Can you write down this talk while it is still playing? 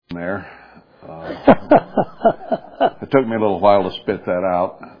there. It took me a little while to spit that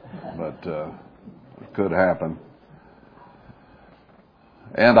out, but it could happen.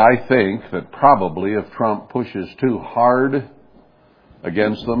 And I think that probably if Trump pushes too hard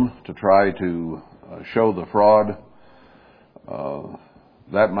against them to try to show the fraud,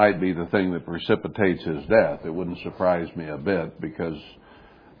 that might be the thing that precipitates his death. It wouldn't surprise me a bit, because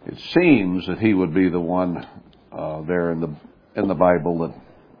it seems that he would be the one there in the Bible that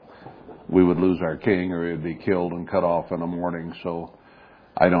we would lose our king, or he'd be killed and cut off in the morning. So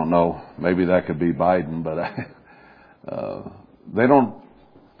I don't know. Maybe that could be Biden, but they don't.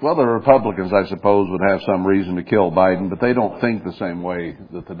 Well, the Republicans, I suppose, would have some reason to kill Biden, but they don't think the same way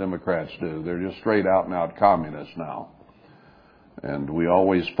that the Democrats do. They're just straight out and out communists now. And we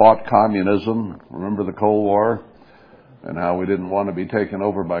always fought communism. Remember the Cold War? And how we didn't want to be taken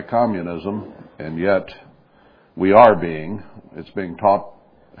over by communism. And yet we are being. It's being taught,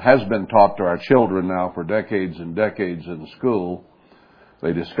 has been taught to our children now for decades and decades in school.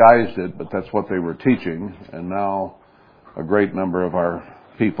 They disguised it, but that's what they were teaching. And now a great number of our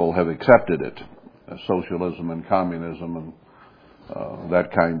people have accepted it, socialism and communism and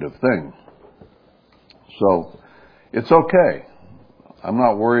that kind of thing. So it's okay. I'm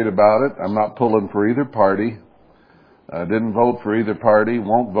not worried about it. I'm not pulling for either party. I didn't vote for either party,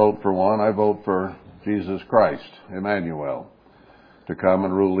 won't vote for one. I vote for Jesus Christ, Emmanuel, to come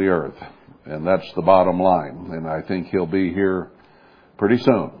and rule the earth. And that's the bottom line. And I think he'll be here pretty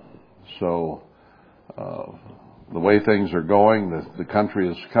soon. So the way things are going, the country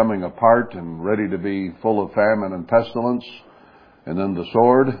is coming apart and ready to be full of famine and pestilence, and then the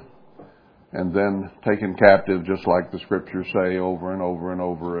sword, and then taken captive, just like the scriptures say over and over and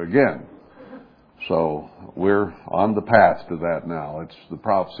over again. So we're on the path to that now. The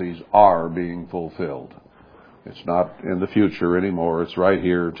prophecies are being fulfilled. It's not in the future anymore. It's right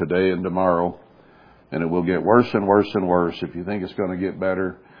here today and tomorrow. And it will get worse and worse and worse. If you think it's going to get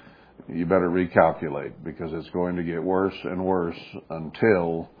better, you better recalculate, because it's going to get worse and worse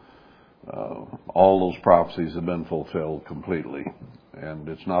until all those prophecies have been fulfilled completely. And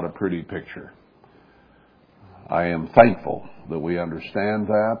it's not a pretty picture. I am thankful that we understand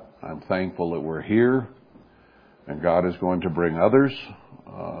that. I'm thankful that we're here, and God is going to bring others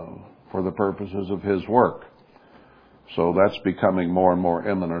for the purposes of His work. So that's becoming more and more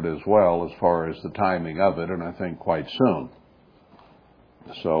imminent as well, as far as the timing of it, and I think quite soon.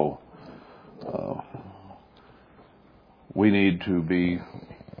 So we need to be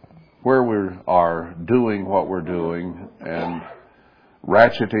where we are, doing what we're doing, and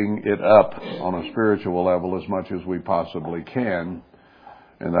ratcheting it up on a spiritual level as much as we possibly can.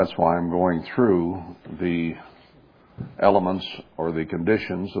 And that's why I'm going through the elements or the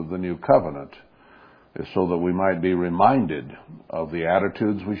conditions of the new covenant, is so that we might be reminded of the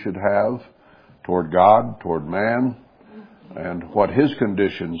attitudes we should have toward God, toward man, and what His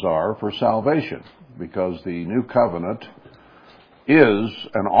conditions are for salvation. Because the new covenant is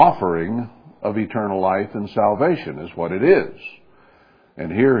an offering of eternal life and salvation, is what it is.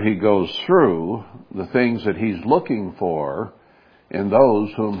 And here he goes through the things that he's looking for in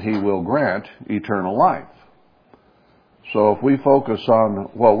those whom he will grant eternal life. So if we focus on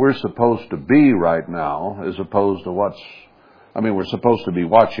what we're supposed to be right now, as opposed to we're supposed to be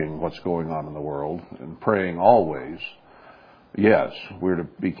watching what's going on in the world and praying always. Yes, we're to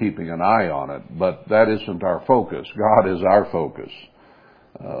be keeping an eye on it, but that isn't our focus. God is our focus.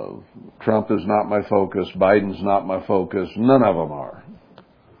 Trump is not my focus. Biden's not my focus. None of them are.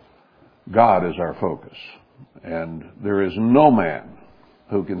 God is our focus. And there is no man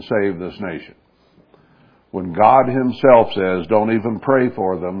who can save this nation. When God Himself says, don't even pray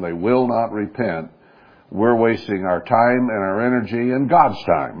for them, they will not repent, we're wasting our time and our energy and God's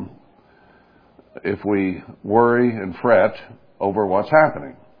time if we worry and fret over what's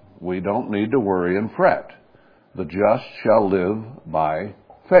happening. We don't need to worry and fret. The just shall live by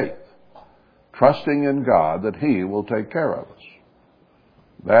faith, trusting in God that He will take care of us.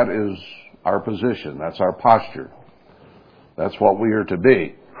 That is our position. That's our posture. That's what we are to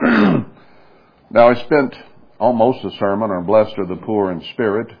be. Now, I spent almost a sermon on blessed are the poor in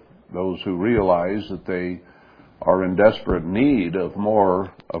spirit, those who realize that they are in desperate need of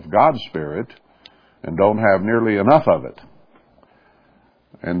more of God's Spirit and don't have nearly enough of it.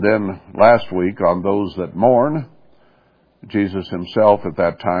 And then last week on those that mourn, Jesus Himself at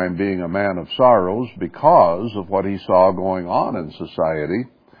that time being a man of sorrows because of what He saw going on in society.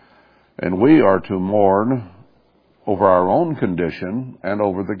 And we are to mourn over our own condition and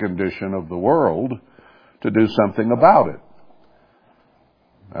over the condition of the world to do something about it.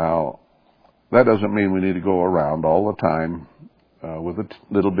 Now, that doesn't mean we need to go around all the time with a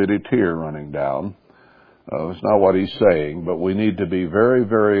little bitty tear running down. It's not what he's saying, but we need to be very,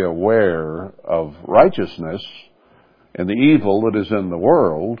 very aware of righteousness and the evil that is in the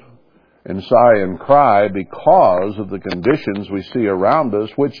world, and sigh and cry because of the conditions we see around us,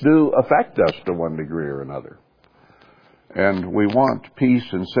 which do affect us to one degree or another. And we want peace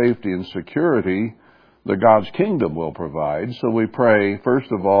and safety and security that God's kingdom will provide, so we pray,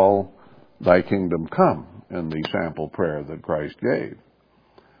 first of all, thy kingdom come, in the sample prayer that Christ gave.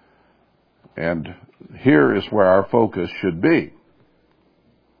 And here is where our focus should be.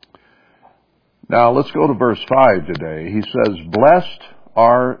 Now let's go to verse 5 today. He says, blessed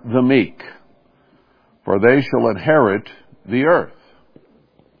are the meek, for they shall inherit the earth.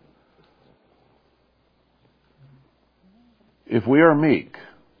 If we are meek,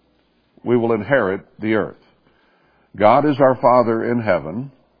 we will inherit the earth. God is our Father in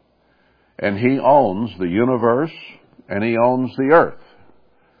heaven, and He owns the universe, and He owns the earth.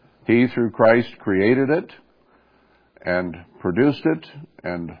 He, through Christ, created it, and produced it,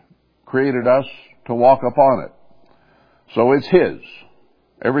 and created us to walk upon it. So it's His.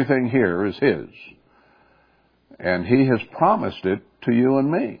 Everything here is His. And He has promised it to you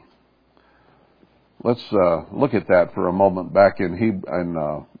and me. Let's look at that for a moment back in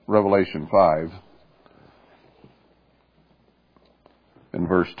Revelation 5, in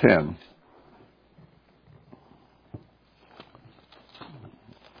verse 10.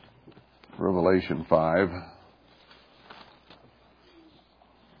 Revelation 5.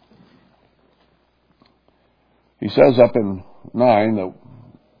 He says up in 9 that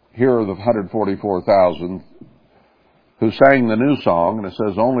here are the 144,000 who sang the new song, and it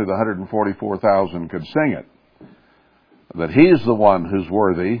says only the 144,000 could sing it. That He's the one who's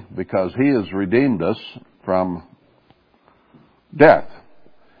worthy because He has redeemed us from death.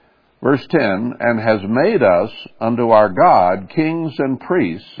 Verse 10, and has made us unto our God kings and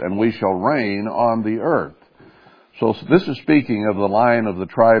priests, and we shall reign on the earth. So this is speaking of the line of the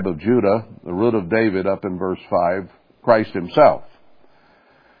tribe of Judah, the root of David up in verse 5, Christ Himself.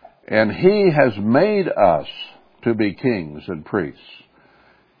 And He has made us to be kings and priests.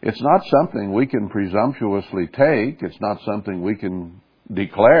 It's not something we can presumptuously take. It's not something we can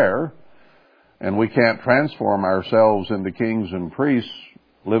declare. And we can't transform ourselves into kings and priests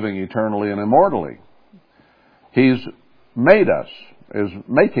living eternally and immortally. He's made us, is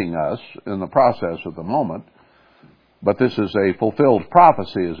making us in the process at the moment. But this is a fulfilled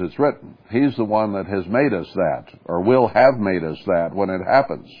prophecy as it's written. He's the one that has made us that, or will have made us that when it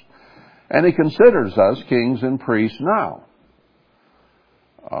happens. And He considers us kings and priests now.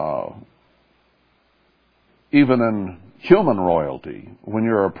 Even in human royalty, when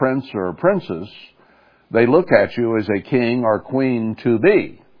you're a prince or a princess, they look at you as a king or queen to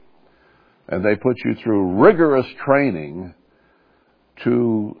be. And they put you through rigorous training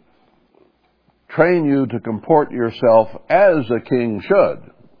to train you to comport yourself as a king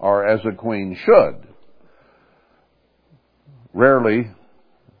should, or as a queen should. Rarely,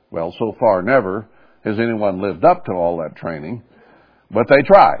 well, so far never, has anyone lived up to all that training, but they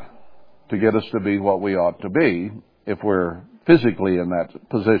try to get us to be what we ought to be if we're physically in that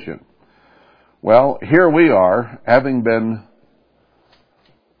position. Well, here we are, having been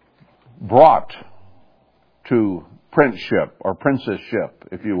brought to princeship or princessship,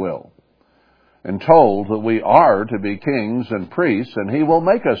 if you will, and told that we are to be kings and priests, and He will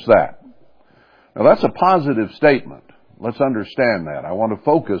make us that. Now that's a positive statement. Let's understand that. I want to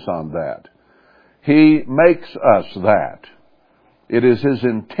focus on that. He makes us that. It is His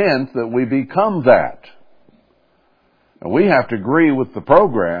intent that we become that. And we have to agree with the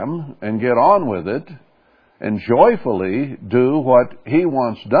program and get on with it and joyfully do what He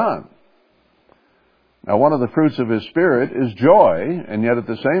wants done. Now, one of the fruits of His Spirit is joy, and yet at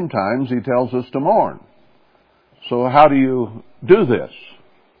the same time, He tells us to mourn. So how do you do this?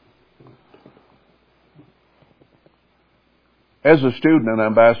 As a student at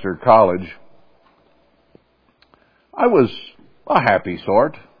Ambassador College, I was a happy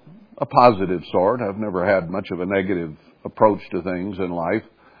sort, a positive sort. I've never had much of a negative approach to things in life.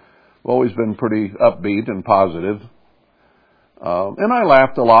 I've always been pretty upbeat and positive. And I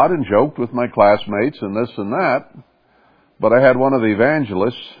laughed a lot and joked with my classmates and this and that. But I had one of the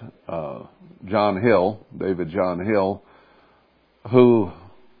evangelists, David John Hill, who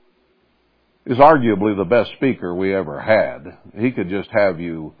is arguably the best speaker we ever had. He could just have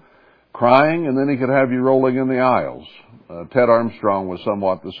you crying, and then he could have you rolling in the aisles. Ted Armstrong was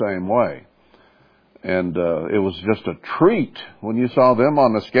somewhat the same way. And it was just a treat when you saw them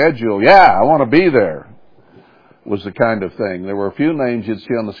on the schedule. Yeah, I want to be there, was the kind of thing. There were a few names you'd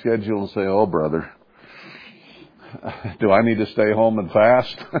see on the schedule and say, oh, brother. Do I need to stay home and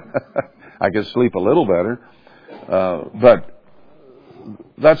fast? I could sleep a little better. But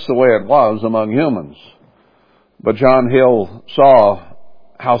that's the way it was among humans. But John Hill saw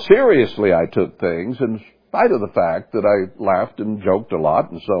how seriously I took things in spite of the fact that I laughed and joked a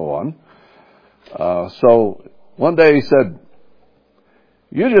lot and so on. So one day he said,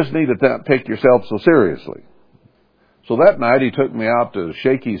 you just need to take yourself so seriously. So that night he took me out to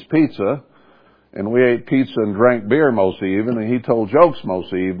Shakey's Pizza, and we ate pizza and drank beer most of the evening, and he told jokes most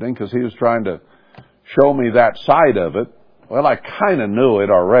of the evening because he was trying to show me that side of it. Well, I kind of knew it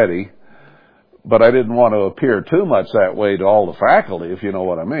already, but I didn't want to appear too much that way to all the faculty, if you know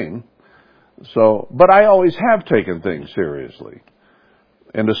what I mean. So, but I always have taken things seriously.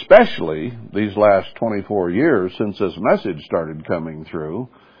 And especially these last 24 years since this message started coming through.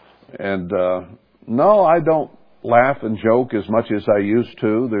 And no, I don't laugh and joke as much as I used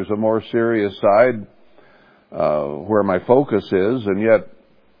to. There's a more serious side where my focus is, and yet,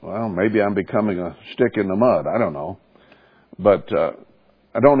 well, maybe I'm becoming a stick in the mud. I don't know. But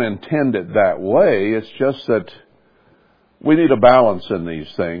I don't intend it that way. It's just that we need a balance in these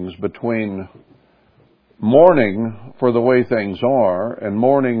things between mourning for the way things are and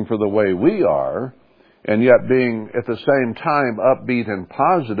mourning for the way we are, and yet being at the same time upbeat and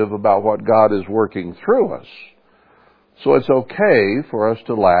positive about what God is working through us. So it's okay for us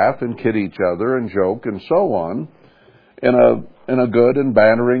to laugh and kid each other and joke and so on in a good and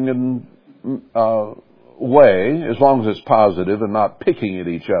bantering and way, as long as it's positive and not picking at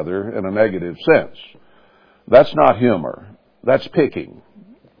each other in a negative sense. That's not humor. That's picking.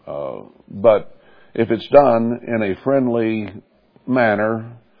 But if it's done in a friendly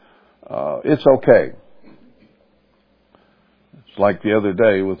manner, it's okay. It's like the other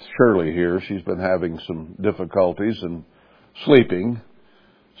day with Shirley here. She's been having some difficulties in sleeping.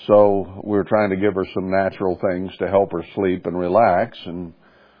 So we're trying to give her some natural things to help her sleep and relax. And,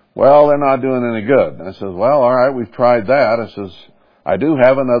 well, they're not doing any good. And I says, well, all right, we've tried that. I says, I do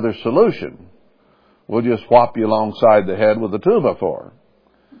have another solution. We'll just whop you alongside the head with a 2x4.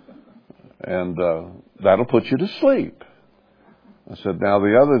 And that'll put you to sleep. I said, now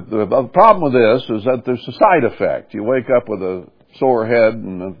the problem with this is that there's a side effect. You wake up with a sore head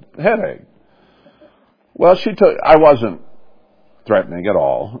and a headache. Well, I wasn't threatening at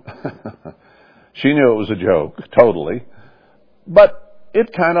all. She knew it was a joke, totally. But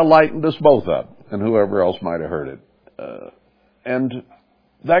it kind of lightened us both up, and whoever else might have heard it. And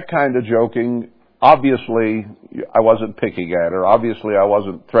that kind of joking, obviously, I wasn't picking at her. Obviously, I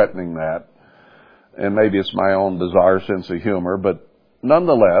wasn't threatening that. And maybe it's my own bizarre sense of humor, but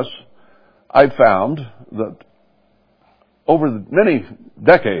nonetheless, I found that over many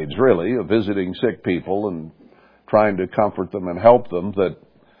decades, really, of visiting sick people and trying to comfort them and help them, that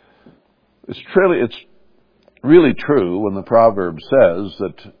it's really true when the proverb says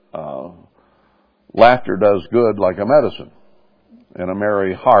that laughter does good like a medicine. And a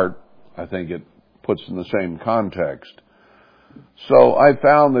merry heart, I think it puts in the same context. So I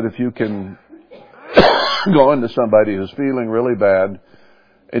found that if you can go into somebody who's feeling really bad,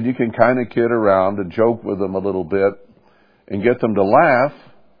 and you can kind of kid around and joke with them a little bit and get them to laugh,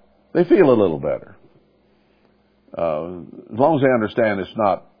 they feel a little better. As long as they understand it's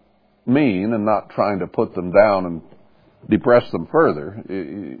not mean and not trying to put them down and depress them further.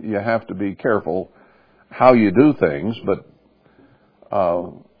 You have to be careful how you do things, but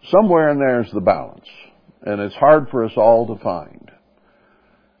somewhere in there is the balance. And it's hard for us all to find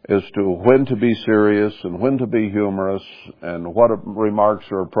as to when to be serious and when to be humorous and what remarks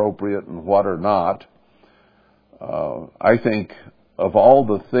are appropriate and what are not. I think of all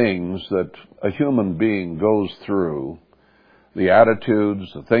the things that a human being goes through, the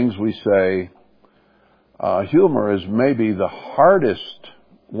attitudes, the things we say, humor is maybe the hardest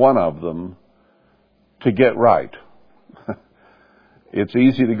one of them to get right. It's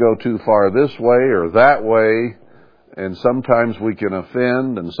easy to go too far this way or that way, and sometimes we can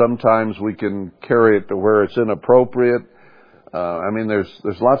offend, and sometimes we can carry it to where it's inappropriate.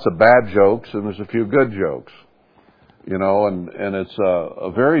 There's lots of bad jokes, and there's a few good jokes, and it's a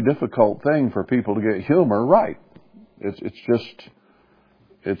very difficult thing for people to get humor right. It's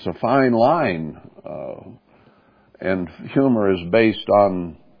a fine line, and humor is based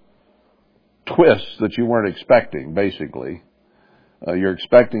on twists that you weren't expecting, basically. You're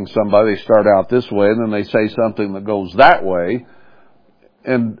expecting somebody to start out this way, and then they say something that goes that way,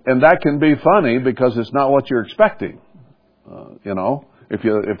 and that can be funny because it's not what you're expecting.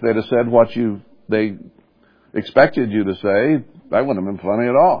 If they'd have said what they expected you to say, that wouldn't have been funny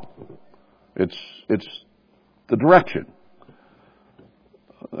at all. It's the direction.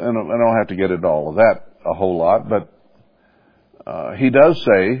 And I don't have to get into all of that a whole lot, but he does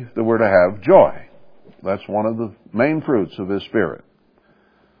say that we're to have joy. That's one of the main fruits of his Spirit.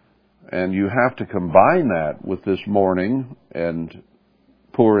 And you have to combine that with this mourning and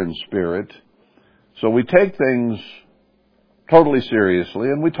poor in spirit. So we take things totally seriously,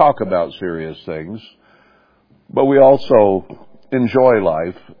 and we talk about serious things, but we also enjoy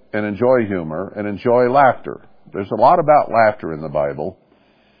life and enjoy humor and enjoy laughter. There's a lot about laughter in the Bible.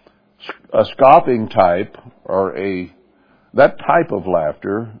 A scoffing type or that type of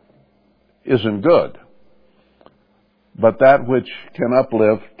laughter isn't good. But that which can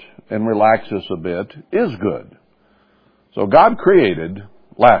uplift and relax us a bit is good. So God created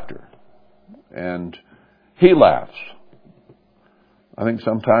laughter, and he laughs. I think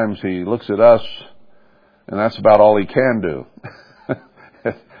sometimes he looks at us, and that's about all he can do,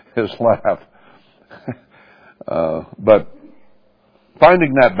 is laugh. But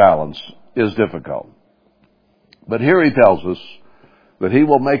finding that balance is difficult. But here he tells us that he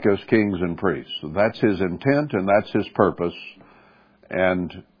will make us kings and priests. That's his intent and that's his purpose,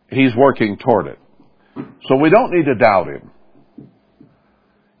 and he's working toward it. So we don't need to doubt him.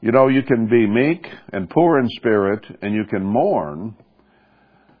 You know, you can be meek and poor in spirit, and you can mourn,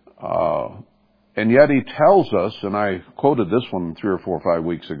 and yet he tells us, and I quoted this one 3 or 4 or 5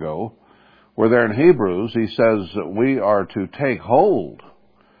 weeks ago, where there in Hebrews he says that we are to take hold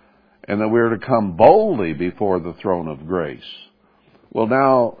and that we are to come boldly before the throne of grace. Well,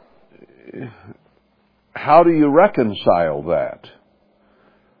 now, how do you reconcile that?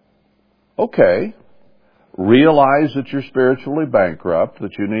 Okay, realize that you're spiritually bankrupt,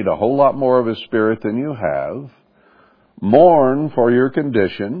 that you need a whole lot more of his Spirit than you have. Mourn for your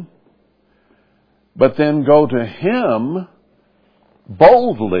condition, but then go to him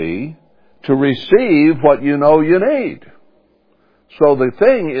boldly to receive what you know you need. So the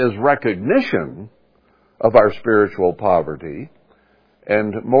thing is recognition of our spiritual poverty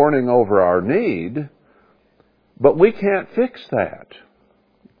and mourning over our need, but we can't fix that.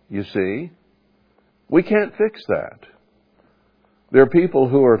 You see? We can't fix that. There are people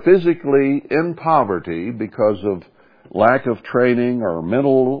who are physically in poverty because of lack of training or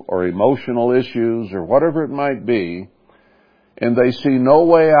mental or emotional issues or whatever it might be, and they see no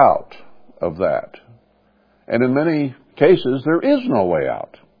way out of that. And in many cases, there is no way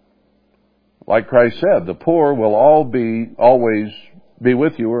out. Like Christ said, the poor will always be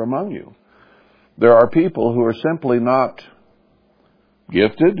with you or among you. There are people who are simply not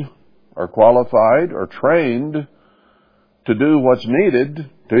gifted or qualified or trained to do what's needed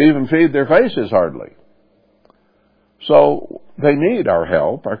to even feed their faces hardly. So they need our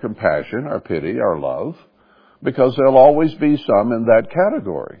help, our compassion, our pity, our love, because there'll always be some in that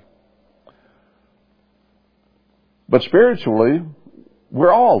category. But spiritually,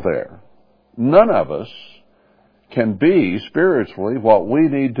 we're all there. None of us can be spiritually what we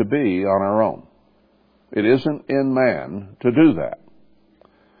need to be on our own. It isn't in man to do that.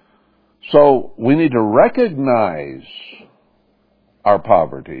 So we need to recognize our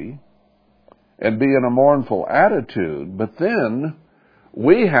poverty and be in a mournful attitude, but then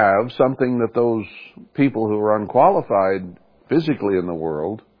we have something that those people who are unqualified physically in the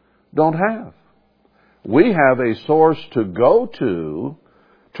world don't have. We have a source to go to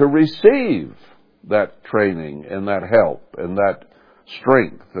receive that training and that help and that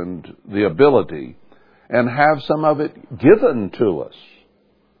strength and the ability, and have some of it given to us.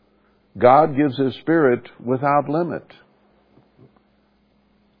 God gives his Spirit without limit.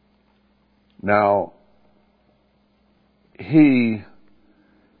 Now, he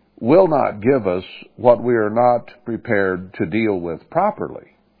will not give us what we are not prepared to deal with properly.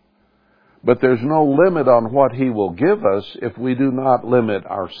 But there's no limit on what he will give us if we do not limit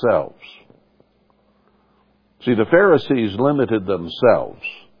ourselves. See, the Pharisees limited themselves.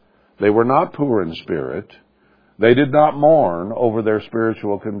 They were not poor in spirit. They did not mourn over their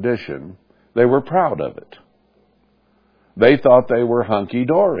spiritual condition. They were proud of it. They thought they were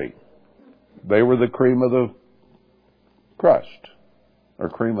hunky-dory. They were the cream of the crust, or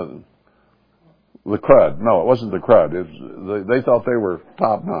cream of the crud. No, it wasn't the crud. They thought they were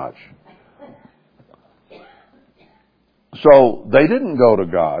top-notch. So they didn't go to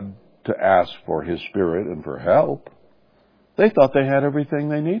God to ask for his Spirit and for help. They thought they had everything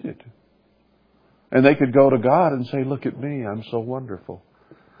they needed. And they could go to God and say, look at me, I'm so wonderful.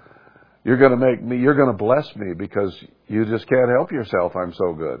 You're going to bless me because you just can't help yourself, I'm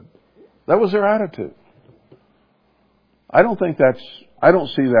so good. That was their attitude. I don't see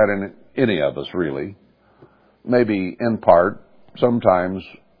that in any of us really. Maybe in part, sometimes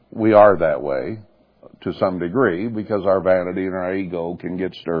we are that way to some degree because our vanity and our ego can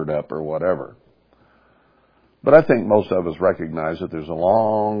get stirred up or whatever. But I think most of us recognize that there's a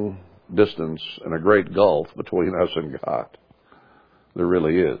long distance and a great gulf between us and God. There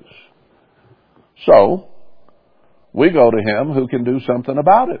really is. So, we go to Him who can do something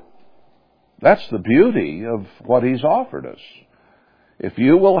about it. That's the beauty of what He's offered us. If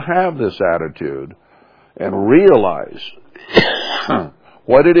you will have this attitude and realize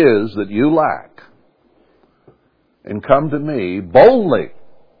what it is that you lack, and come to me boldly,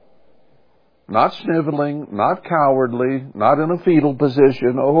 not sniveling, not cowardly, not in a fetal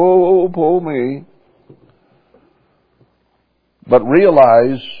position, oh, pull me, but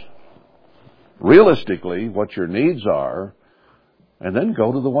realize realistically what your needs are, and then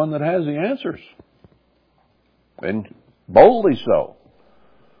go to the one that has the answers. And boldly so.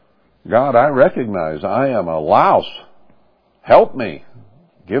 God, I recognize I am a louse. Help me.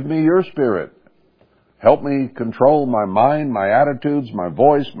 Give me your Spirit. Help me control my mind, my attitudes, my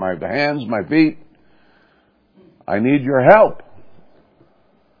voice, my hands, my feet. I need your help.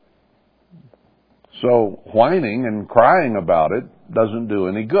 So whining and crying about it doesn't do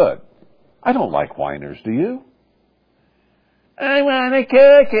any good. I don't like whiners, do you? I want a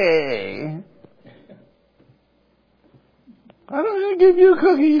cookie. I don't want to give you a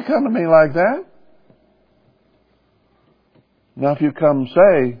cookie. You come to me like that. Now if you come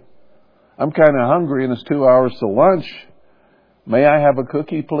say, I'm kind of hungry and it's 2 hours to lunch, may I have a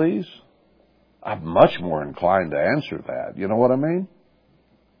cookie, please? I'm much more inclined to answer that. You know what I mean?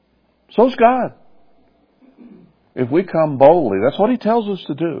 So's God. If we come boldly, that's what He tells us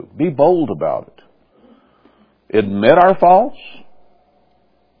to do. Be bold about it. Admit our faults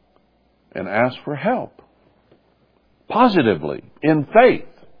and ask for help. Positively, in faith.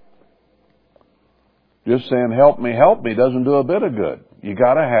 Just saying, help me, doesn't do a bit of good. You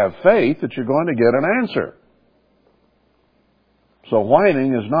got to have faith that you're going to get an answer. So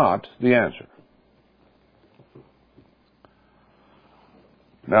whining is not the answer.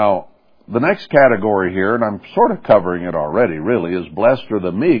 Now, the next category here, and I'm sort of covering it already, really, is blessed are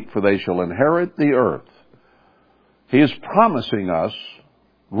the meek, for they shall inherit the earth. He is promising us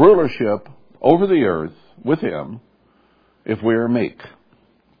rulership over the earth with Him if we are meek.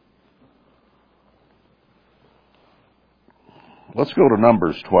 Let's go to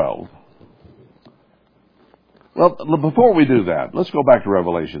Numbers 12. Well, before we do that, let's go back to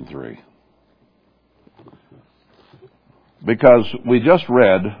Revelation 3. Because we just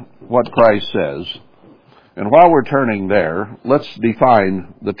read what Christ says. And while we're turning there, let's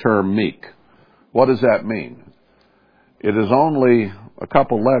define the term meek. What does that mean? It is only a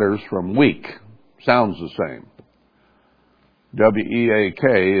couple letters from weak. Sounds the same.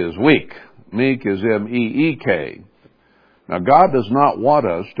 W-E-A-K is weak. Meek is M-E-E-K. Now, God does not want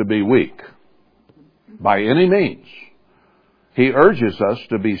us to be weak by any means. He urges us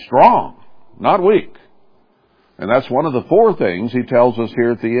to be strong, not weak. And that's one of the four things He tells us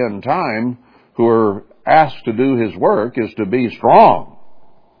here at the end time who are asked to do His work is to be strong,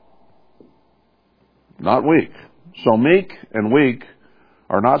 not weak. So meek and weak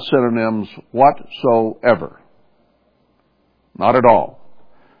are not synonyms whatsoever. Not at all.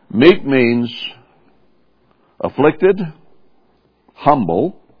 Meek means afflicted,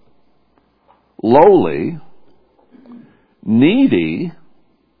 humble, lowly, needy,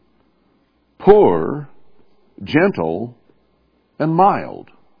 poor, gentle, and mild.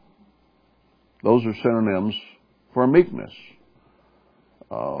 Those are synonyms for meekness.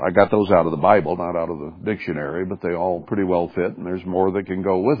 I got those out of the Bible, not out of the dictionary, but they all pretty well fit, and there's more that can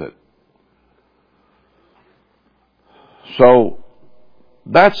go with it. So,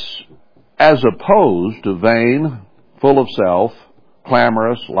 that's as opposed to vain, full of self,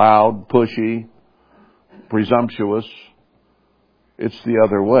 clamorous, loud, pushy, presumptuous. It's the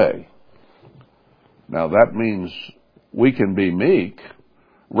other way. Now that means we can be meek,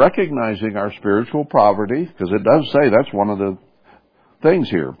 recognizing our spiritual poverty, because it does say that's one of the things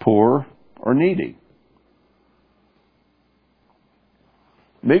here, poor or needy.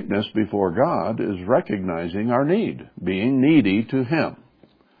 Meekness before God is recognizing our need, being needy to Him.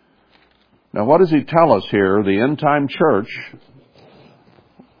 Now what does He tell us here? The end time church,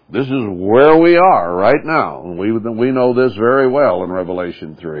 this is where we are right now. We know this very well in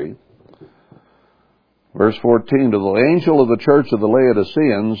Revelation 3. Verse 14, to the angel of the church of the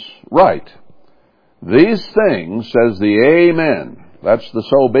Laodiceans, write, these things says the Amen. That's the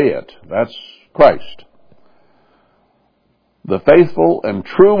so be it. That's Christ. The faithful and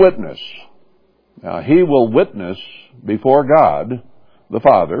true witness. Now, He will witness before God, the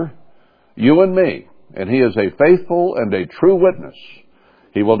Father, you and me. And He is a faithful and a true witness.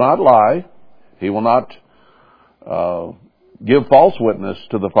 He will not lie. He will not give false witness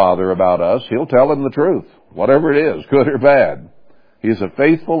to the Father about us. He'll tell Him the truth. whatever it is, good or bad. He is a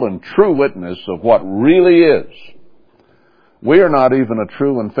faithful and true witness of what really is. We are not even a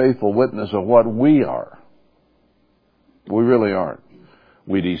true and faithful witness of what we are. We really aren't.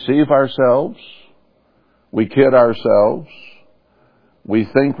 We deceive ourselves. We kid ourselves. We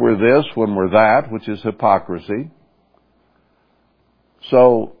think we're this when we're that, which is hypocrisy.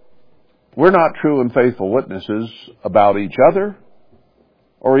 So, we're not true and faithful witnesses about each other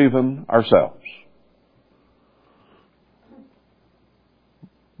or even ourselves.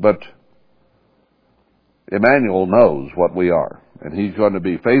 But Emmanuel knows what we are, and he's going to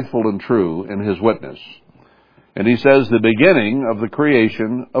be faithful and true in his witness. And he says the beginning of the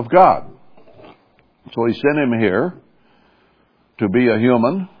creation of God. So he sent him here to be a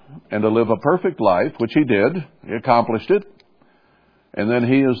human and to live a perfect life, which he did. He accomplished it. And then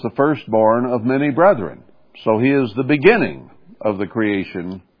he is the firstborn of many brethren. So he is the beginning of the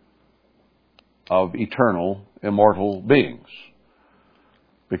creation of eternal, immortal beings.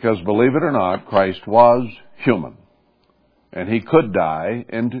 Because believe it or not, Christ was human. And he could die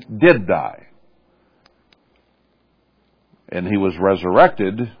and did die. And he was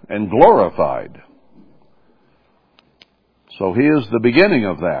resurrected and glorified. So he is the beginning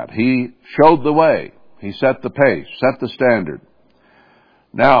of that. He showed the way. He set the pace, set the standard.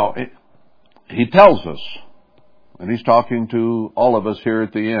 Now, he tells us, and he's talking to all of us here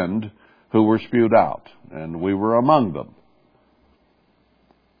at the end who were spewed out, and we were among them.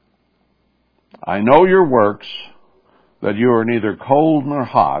 I know your works, that you are neither cold nor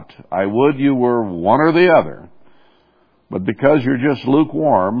hot. I would you were one or the other. But because you're just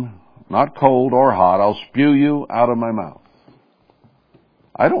lukewarm, not cold or hot, I'll spew you out of my mouth.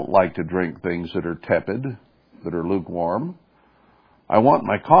 I don't like to drink things that are tepid, that are lukewarm. I want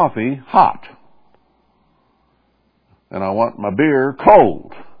my coffee hot. And I want my beer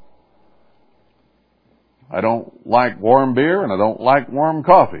cold. I don't like warm beer and I don't like warm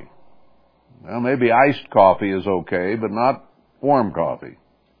coffee. Well, maybe iced coffee is okay, but not warm coffee.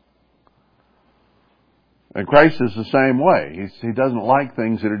 And Christ is the same way. He doesn't like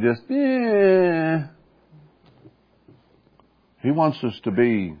things that are just, He wants us to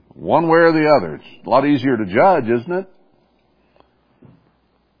be one way or the other. It's a lot easier to judge, isn't it?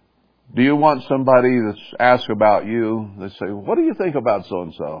 Do you want somebody that's asked about you, they say, what do you think about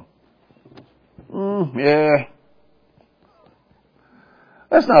so-and-so? Yeah.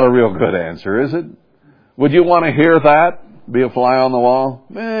 That's not a real good answer, is it? Would you want to hear that? Be a fly on the wall?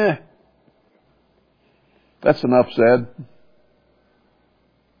 That's enough said.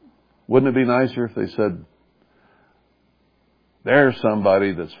 Wouldn't it be nicer if they said, there's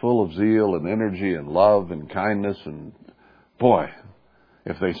somebody that's full of zeal and energy and love and kindness, and boy,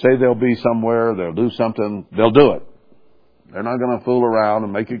 if they say they'll be somewhere, they'll do something, they'll do it. They're not going to fool around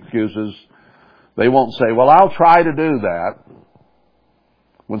and make excuses. They won't say, well, I'll try to do that.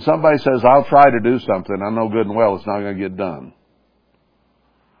 When somebody says, I'll try to do something, I know good and well it's not going to get done.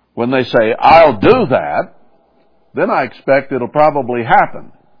 When they say, I'll do that, then I expect it'll probably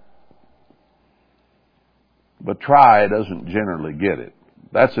happen. But try doesn't generally get it.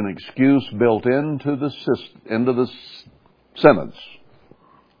 That's an excuse built into the sentence.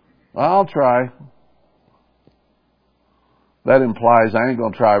 I'll try. That implies I ain't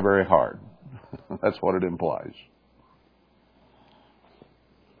going to try very hard. That's what it implies.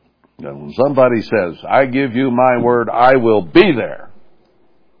 And when somebody says, I give you my word, I will be there.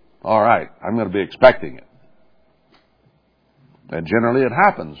 All right, I'm going to be expecting it. And generally it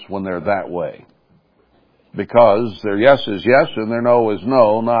happens when they're that way. Because their yes is yes and their no is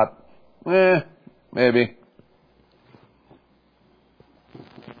no, not, maybe.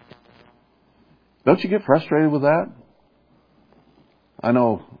 Don't you get frustrated with that? I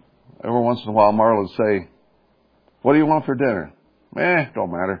know every once in a while Marla would say, what do you want for dinner?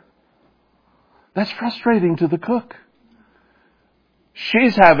 Don't matter. That's frustrating to the cook.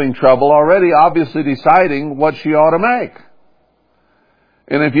 She's having trouble already obviously deciding what she ought to make.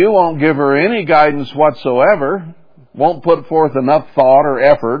 And if you won't give her any guidance whatsoever, won't put forth enough thought or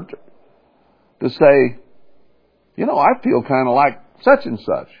effort to say, I feel kind of like such and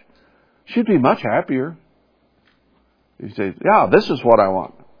such, she'd be much happier. You say, yeah, this is what I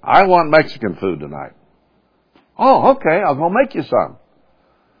want. I want Mexican food tonight. Oh, okay, I'll go make you some.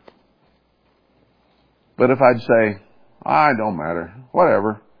 But if I'd say, don't matter,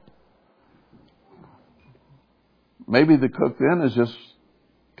 whatever. Maybe the cook then is just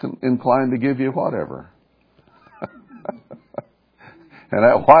inclined to give you whatever. And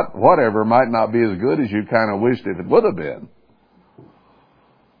that whatever might not be as good as you kind of wished it would have been.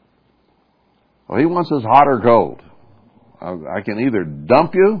 Well, he wants us hot or cold. I can either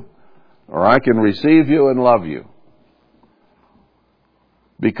dump you or I can receive you and love you.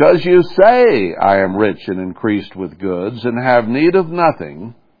 Because you say, I am rich and increased with goods and have need of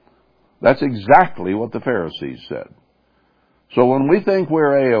nothing. That's exactly what the Pharisees said. So when we think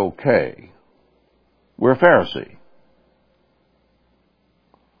we're A-OK, we're a Pharisee.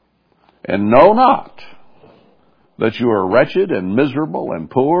 And know not that you are wretched and miserable and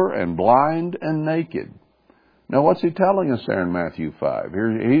poor and blind and naked. Now what's he telling us there in Matthew 5?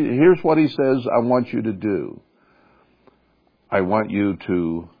 Here's what he says I want you to do. I want you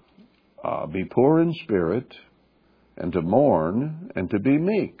to be poor in spirit and to mourn and to be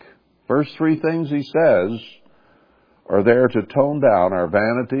meek. First three things he says are there to tone down our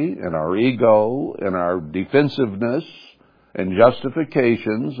vanity and our ego and our defensiveness and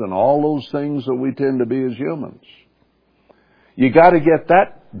justifications and all those things that we tend to be as humans. You got to get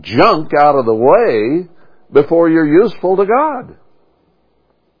that junk out of the way before you're useful to God.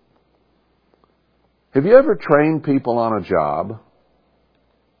 Have you ever trained people on a job?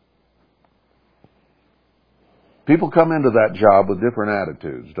 People come into that job with different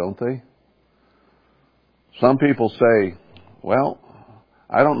attitudes, don't they? Some people say, well,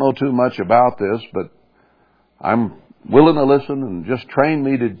 I don't know too much about this, but I'm willing to listen and just train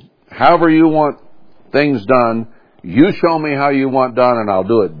me to however you want things done. You show me how you want done and I'll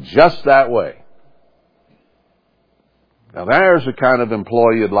do it just that way. Now there's the kind of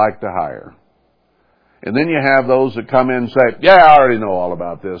employee you'd like to hire. And then you have those that come in and say, yeah, I already know all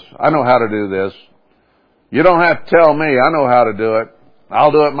about this. I know how to do this. You don't have to tell me. I know how to do it.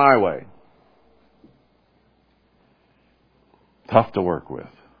 I'll do it my way. Tough to work with.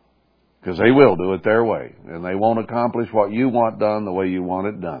 Because they will do it their way. And they won't accomplish what you want done the way you want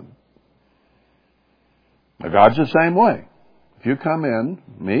it done. Now God's the same way. If you come in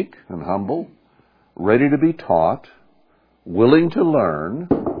meek and humble, ready to be taught, willing to learn,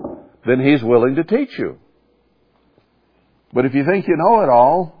 then He's willing to teach you. But if you think you know it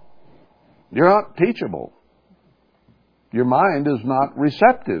all, you're not teachable. Your mind is not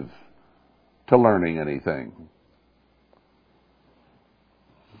receptive to learning anything.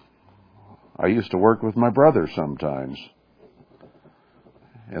 I used to work with my brother sometimes.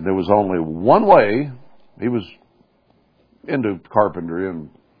 And there was only one way. He was into carpentry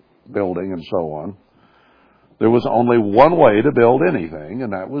and building and so on. There was only one way to build anything,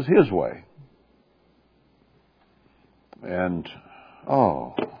 and that was his way. And,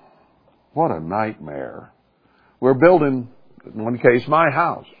 oh, what a nightmare. We're building, in one case, my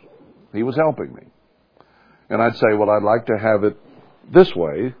house. He was helping me. And I'd say, well, I'd like to have it this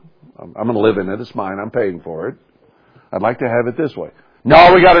way. I'm going to live in it. It's mine. I'm paying for it. I'd like to have it this way.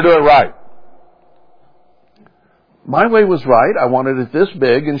 No, we got to do it right. My way was right. I wanted it this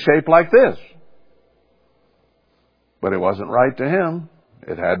big and shaped like this. But it wasn't right to him.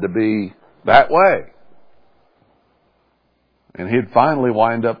 It had to be that way. And he'd finally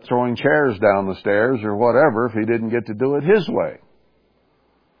wind up throwing chairs down the stairs or whatever if he didn't get to do it his way.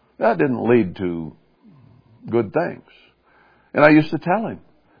 That didn't lead to good things. And I used to tell him,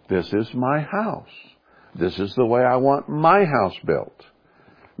 this is my house. This is the way I want my house built.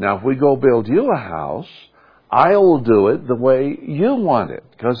 Now, if we go build you a house, I will do it the way you want it,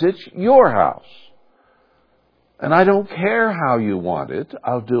 because it's your house. And I don't care how you want it.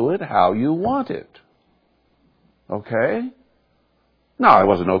 I'll do it how you want it. Okay? No, it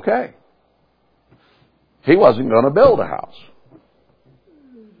wasn't okay. He wasn't going to build a house.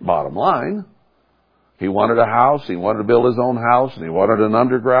 Bottom line, he wanted a house, he wanted to build his own house, and he wanted an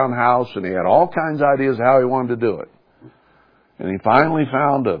underground house, and he had all kinds of ideas how he wanted to do it. And he finally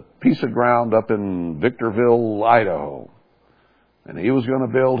found a piece of ground up in Victorville, Idaho. And he was going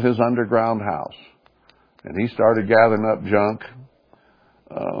to build his underground house. And he started gathering up junk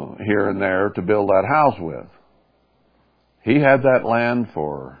here and there to build that house with. He had that land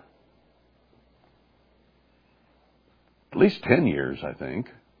for at least 10 years, I think,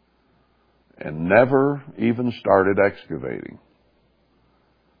 and never even started excavating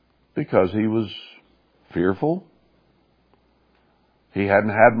because he was fearful. He hadn't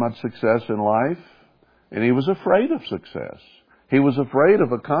had much success in life, and he was afraid of success. He was afraid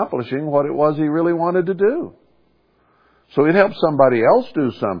of accomplishing what it was he really wanted to do. So he'd help somebody else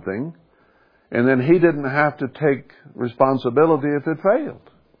do something, and then he didn't have to take responsibility if it failed.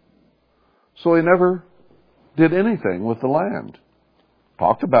 So he never did anything with the land.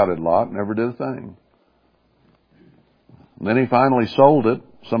 Talked about it a lot, never did a thing. And then he finally sold it.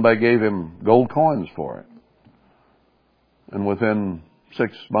 Somebody gave him gold coins for it. And within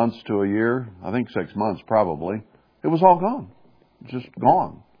 6 months to a year, I think 6 months probably, it was all gone. Just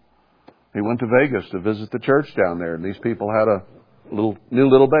gone. He went to Vegas to visit the church down there, and these people had a new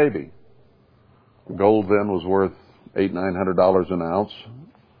little baby. Gold then was worth $800-900 an ounce.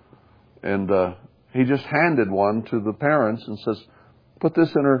 And he just handed one to the parents and says, put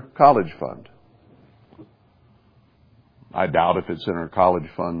this in her college fund. I doubt if it's in her college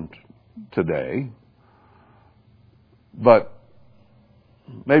fund today. But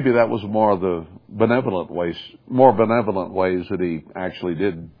maybe that was more the benevolent ways that he actually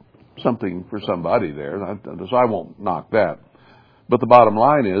did something for somebody there. So I won't knock that. But the bottom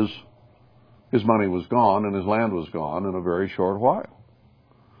line is, his money was gone and his land was gone in a very short while.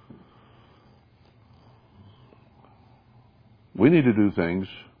 We need to do things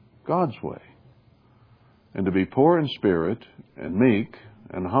God's way. And to be poor in spirit and meek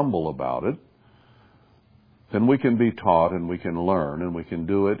and humble about it, then we can be taught and we can learn and we can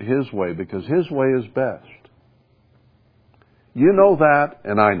do it His way, because His way is best. You know that,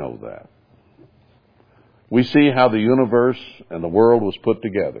 and I know that. We see how the universe and the world was put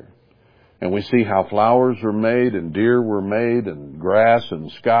together. And we see how flowers were made and deer were made and grass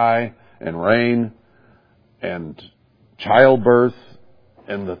and sky and rain and childbirth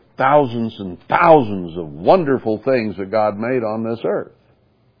and the thousands and thousands of wonderful things that God made on this earth.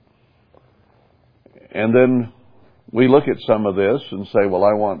 And then we look at some of this and say, well,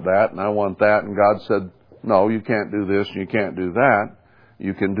 I want that and I want that. And God said, no, you can't do this and you can't do that.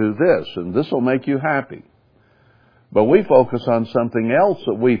 You can do this, and this will make you happy. But we focus on something else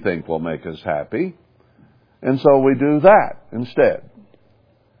that we think will make us happy. And so we do that instead.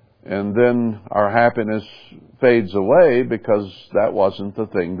 And then our happiness fades away because that wasn't the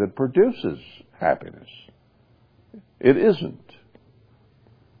thing that produces happiness. It isn't.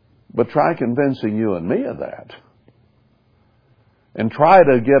 But try convincing you and me of that. And try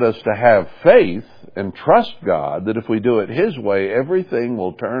to get us to have faith and trust God that if we do it His way, everything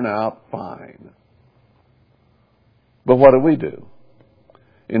will turn out fine. But what do?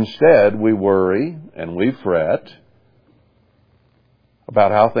 Instead, we worry and we fret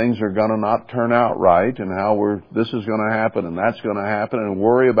about how things are going to not turn out right and how this is going to happen and that's going to happen, and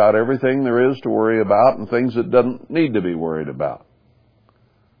worry about everything there is to worry about and things that doesn't need to be worried about.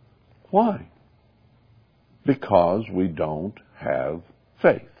 Why? Because we don't have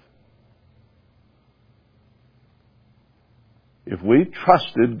faith. If we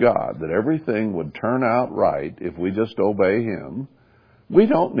trusted God that everything would turn out right if we just obey Him, we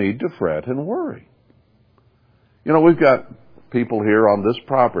don't need to fret and worry. You know, we've got people here on this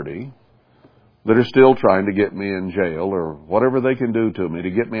property that are still trying to get me in jail or whatever they can do to me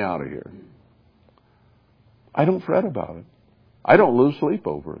to get me out of here. I don't fret about it. I don't lose sleep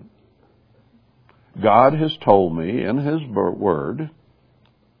over it. God has told me in His Word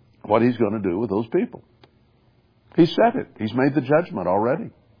what He's going to do with those people. He said it. He's made the judgment already.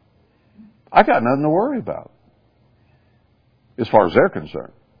 I got nothing to worry about as far as they're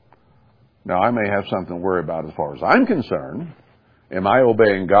concerned. Now, I may have something to worry about as far as I'm concerned. Am I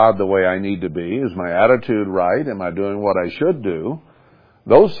obeying God the way I need to be? Is my attitude right? Am I doing what I should do?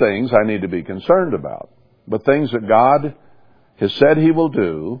 Those things I need to be concerned about. But things that God has said He will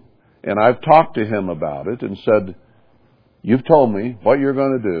do, and I've talked to Him about it and said, you've told me what you're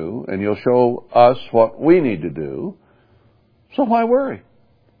going to do, and you'll show us what we need to do, so why worry?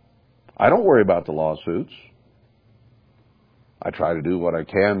 I don't worry about the lawsuits. I try to do what I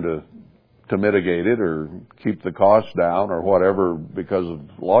can to mitigate it or keep the costs down or whatever because of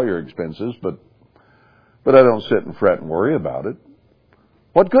lawyer expenses, but I don't sit and fret and worry about it.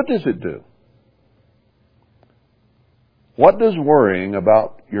 What good does it do? What does worrying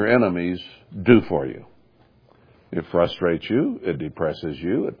about your enemies do for you? It frustrates you. It depresses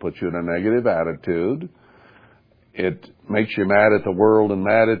you. It puts you in a negative attitude. It makes you mad at the world and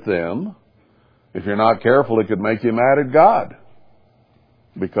mad at them. If you're not careful, it could make you mad at God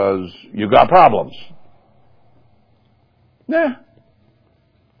because you've got problems. Nah.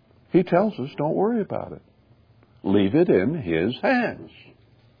 He tells us don't worry about it. Leave it in His hands.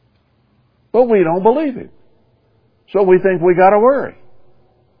 But we don't believe Him. So we think we got to worry.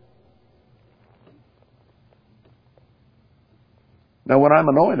 Now, when I'm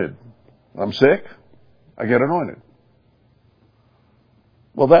anointed, I'm sick, I get anointed.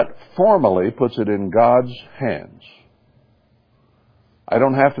 Well, that formally puts it in God's hands. I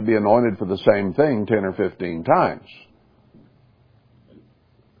don't have to be anointed for the same thing 10 or 15 times.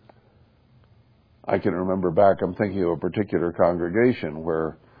 I can remember back, I'm thinking of a particular congregation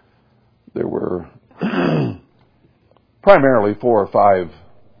where there were primarily 4 or 5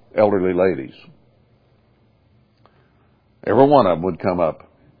 elderly ladies. Every one of them would come up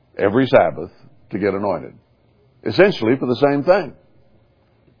every Sabbath to get anointed, essentially for the same thing.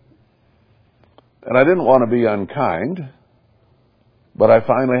 And I didn't want to be unkind, But I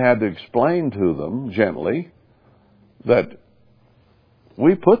finally had to explain to them gently that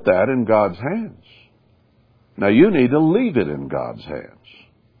we put that in God's hands. Now you need to leave it in God's hands.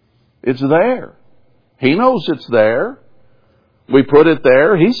 It's there. He knows it's there. We put it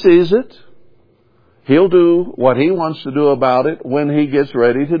there. He sees it. He'll do what He wants to do about it when He gets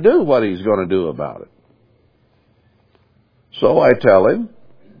ready to do what He's going to do about it. So I tell Him,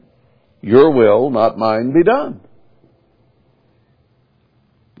 your will, not mine, be done.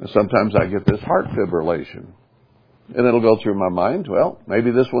 And sometimes I get this heart fibrillation. And it'll go through my mind, well,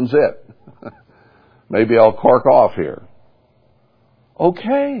 maybe this one's it. Maybe I'll cork off here.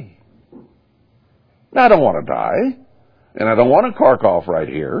 Okay. I don't want to die. And I don't want to cork off right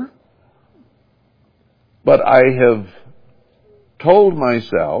here. But I have told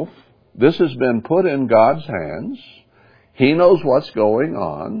myself, this has been put in God's hands. He knows what's going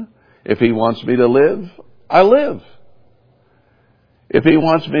on. If He wants me to live, I live. If He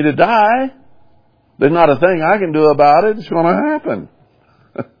wants me to die, there's not a thing I can do about it. It's going to happen.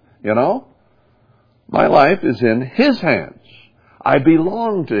 You know? My life is in His hands. I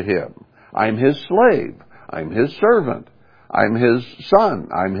belong to Him. I'm His slave. I'm His servant. I'm His son.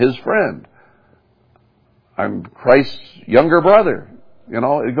 I'm His friend. I'm Christ's younger brother. You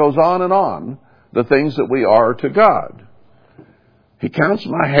know, it goes on and on. The things that we are to God. He counts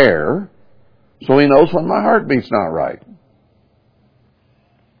my hair, so He knows when my heartbeat's not right.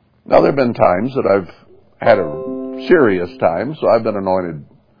 Now, there have been times that I've had a serious time, so I've been anointed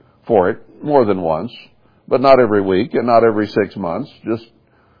for it more than once, but not every week and not every 6 months, just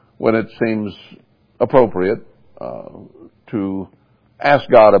when it seems appropriate to ask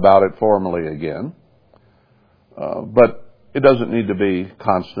God about it formally again. But it doesn't need to be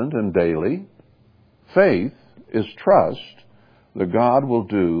constant and daily. Faith is trust that God will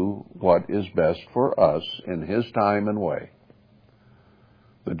do what is best for us in His time and way.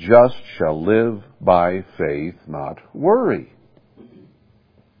 The just shall live by faith, not worry.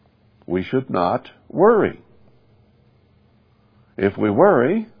 We should not worry. If we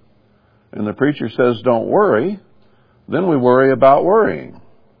worry, and the preacher says don't worry, then we worry about worrying.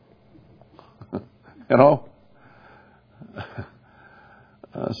 You know?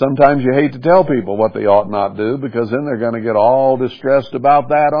 Sometimes you hate to tell people what they ought not do because then they're going to get all distressed about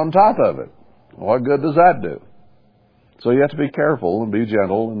that on top of it. What good does that do? So you have to be careful and be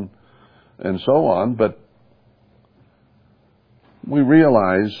gentle and so on, but we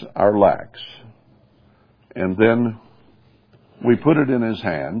realize our lacks. And then we put it in His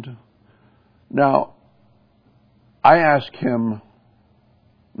hand. Now, I ask Him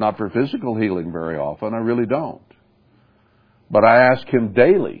not for physical healing very often. I really don't. But I ask Him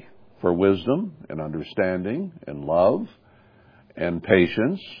daily for wisdom and understanding and love and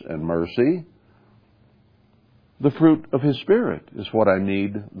patience and mercy. The fruit of His Spirit is what I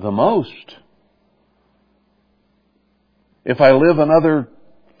need the most. If I live another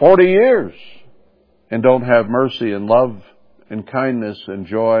 40 years and don't have mercy and love and kindness and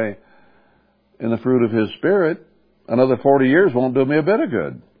joy in the fruit of His Spirit, another 40 years won't do me a bit of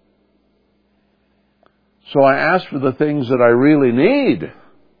good. So I ask for the things that I really need.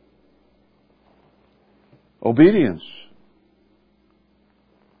 Obedience.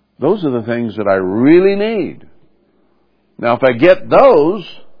 Those are the things that I really need. Now, if I get those,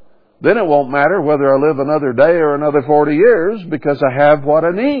 then it won't matter whether I live another day or another 40 years because I have what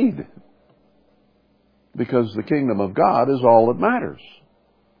I need. Because the kingdom of God is all that matters.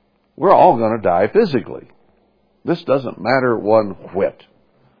 We're all going to die physically. This doesn't matter one whit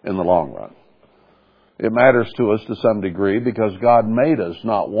in the long run. It matters to us to some degree because God made us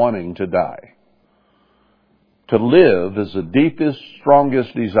not wanting to die. To live is the deepest,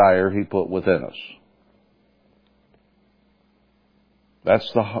 strongest desire He put within us.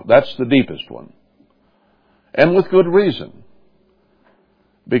 That's the deepest one. And with good reason.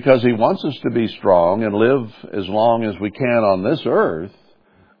 Because He wants us to be strong and live as long as we can on this earth.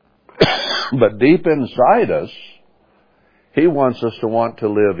 But deep inside us, He wants us to want to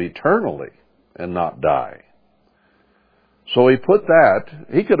live eternally and not die. So He put that,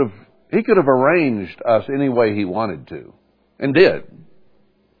 He could have arranged us any way He wanted to, and did.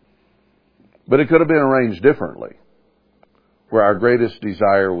 But it could have been arranged differently, where our greatest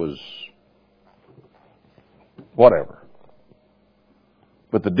desire was whatever.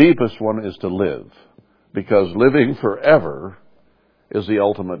 But the deepest one is to live, because living forever is the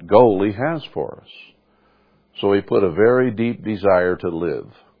ultimate goal He has for us. So He put a very deep desire to live.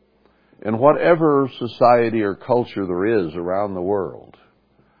 In whatever society or culture there is around the world,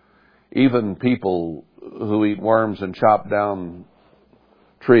 even people who eat worms and chop down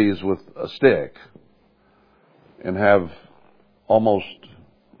trees with a stick and have almost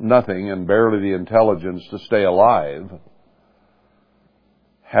nothing and barely the intelligence to stay alive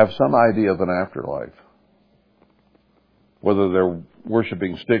have some idea of an afterlife. Whether they're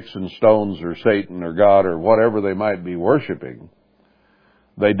worshiping sticks and stones or Satan or God or whatever they might be worshiping,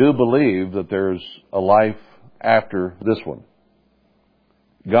 they do believe that there's a life after this one.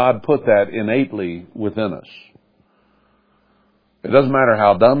 God put that innately within us. It doesn't matter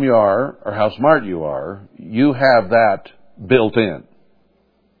how dumb you are or how smart you are, you have that built in.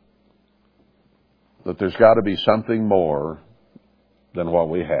 That there's got to be something more than what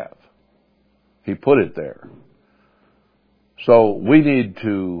we have. He put it there. So we need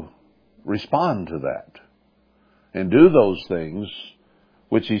to respond to that and do those things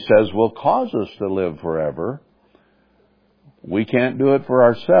which he says will cause us to live forever. We can't do it for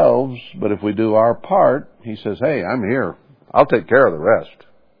ourselves, but if we do our part, he says, hey, I'm here. I'll take care of the rest.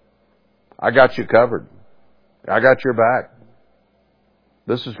 I got you covered. I got your back.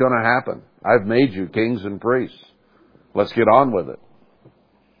 This is going to happen. I've made you kings and priests. Let's get on with it.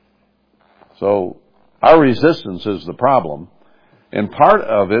 So our resistance is the problem. And part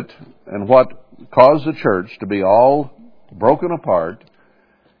of it, and what caused the church to be all broken apart,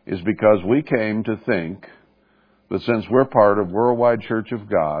 is because we came to think that since we're part of Worldwide Church of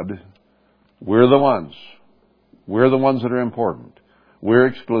God, we're the ones. We're the ones that are important. We're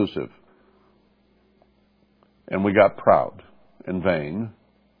exclusive. And we got proud and vain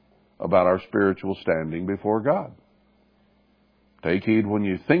about our spiritual standing before God. Take heed when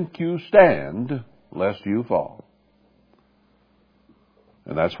you think you stand, lest you fall.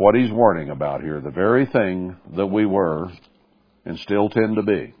 And that's what he's warning about here, the very thing that we were and still tend to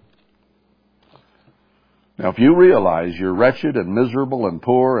be. Now, if you realize you're wretched and miserable and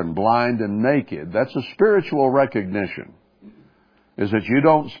poor and blind and naked, that's a spiritual recognition, is that you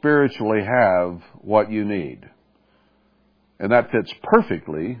don't spiritually have what you need. And that fits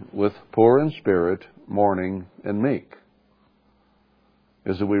perfectly with poor in spirit, mourning, and meek,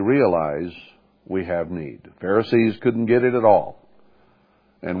 is that we realize we have need. Pharisees couldn't get it at all,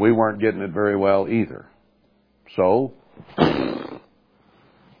 and we weren't getting it very well either. So,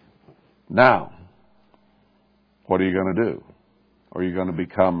 now, what are you going to do? Are you going to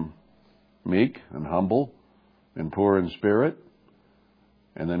become meek and humble and poor in spirit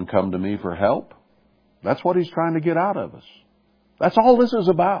and then come to me for help? That's what he's trying to get out of us. That's all this is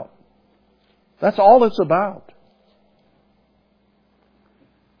about. That's all it's about.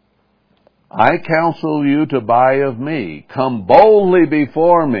 I counsel you to buy of me. Come boldly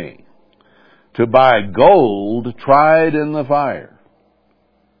before me to buy gold tried in the fire.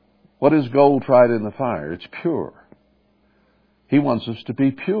 What is gold tried in the fire? It's pure. He wants us to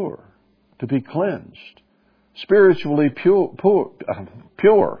be pure, to be cleansed, spiritually pure.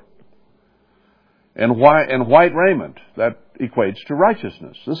 And white raiment, that equates to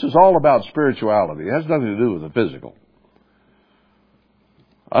righteousness. This is all about spirituality. It has nothing to do with the physical.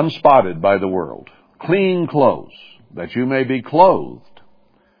 Unspotted by the world, clean clothes, that you may be clothed,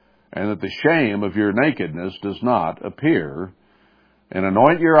 and that the shame of your nakedness does not appear, and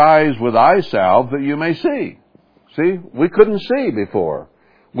anoint your eyes with eye salve that you may see. See, we couldn't see before.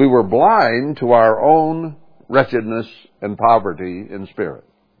 We were blind to our own wretchedness and poverty in spirit,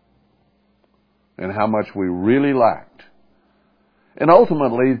 and how much we really lacked. And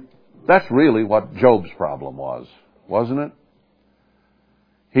ultimately, that's really what Job's problem was, wasn't it?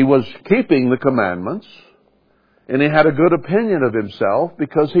 He was keeping the commandments, and he had a good opinion of himself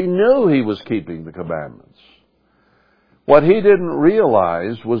because he knew he was keeping the commandments. What he didn't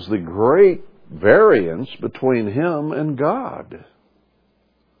realize was the great variance between him and God.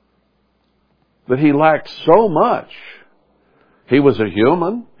 That he lacked so much. He was a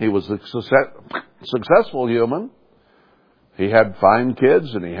human. He was a successful human. He had fine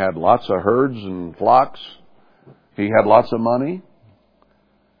kids, and he had lots of herds and flocks. He had lots of money.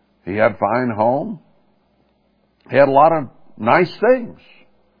 He had fine home. He had a lot of nice things.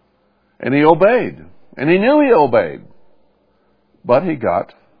 And he obeyed. And he knew he obeyed. But he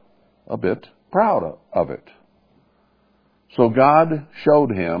got a bit proud of it. So God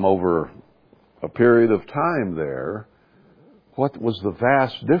showed him over a period of time there what was the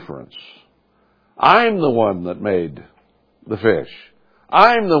vast difference. I'm the one that made the fish.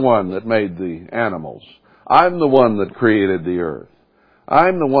 I'm the one that made the animals. I'm the one that created the earth.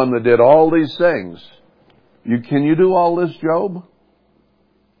 I'm the one that did all these things. Can you do all this, Job?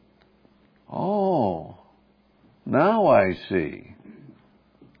 Oh, now I see.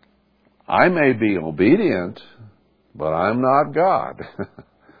 I may be obedient, but I'm not God.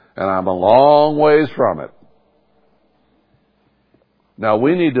 And I'm a long ways from it. Now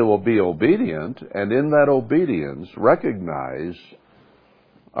we need to be obedient, and in that obedience recognize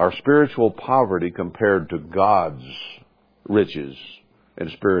our spiritual poverty compared to God's riches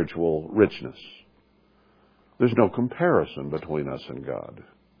and spiritual richness. There's no comparison between us and God.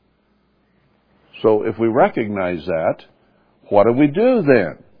 So if we recognize that, what do we do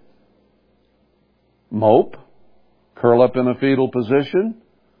then? Mope? Curl up in a fetal position?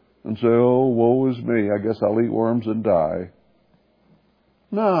 And say, oh, woe is me, I guess I'll eat worms and die.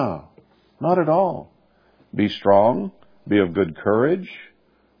 No, not at all. Be strong, be of good courage,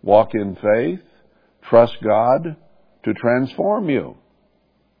 walk in faith, trust God to transform you.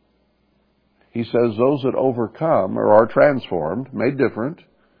 He says those that overcome or are transformed, made different,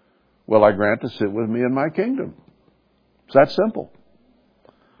 will I grant to sit with me in my kingdom. It's that simple.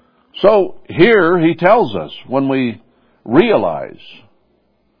 So here he tells us, when we realize,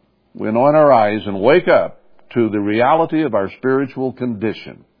 we anoint our eyes and wake up to the reality of our spiritual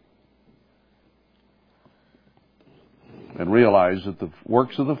condition, and realize that the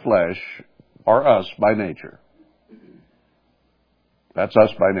works of the flesh are us by nature. That's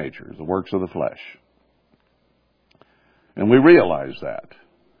us by nature, the works of the flesh. And we realize that.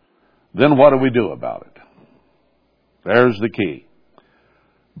 Then what do we do about it? There's the key.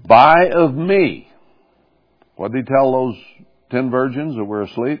 Buy of me. What did he tell those 10 virgins that were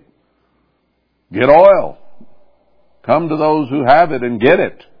asleep? Get oil. Come to those who have it and get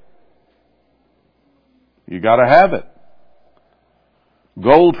it. You got to have it.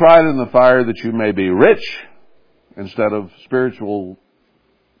 Gold tried in the fire that you may be rich instead of spiritual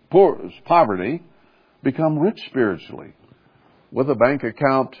poverty. Become rich spiritually with a bank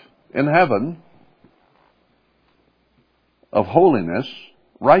account in heaven of holiness,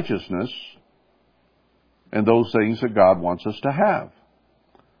 righteousness, and those things that God wants us to have.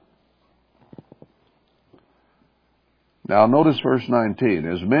 Now notice verse 19.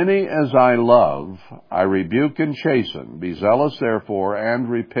 As many as I love, I rebuke and chasten. Be zealous therefore and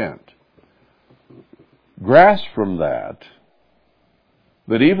repent. Grasp from that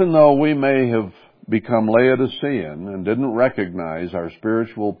even though we may have become Laodicean and didn't recognize our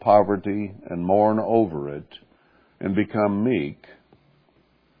spiritual poverty and mourn over it and become meek,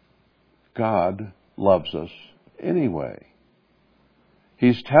 God loves us anyway.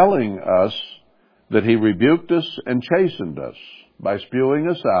 He's telling us that He rebuked us and chastened us by spewing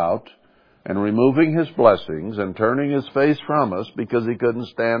us out and removing His blessings and turning His face from us because He couldn't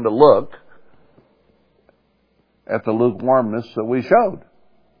stand to look at the lukewarmness that we showed.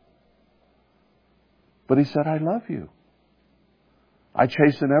 But He said, I love you. I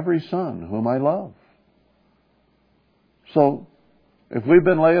chasten every son whom I love. So, if we've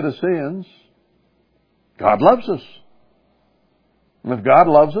been Laodiceans, God loves us. And if God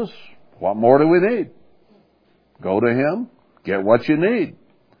loves us, what more do we need? Go to Him, get what you need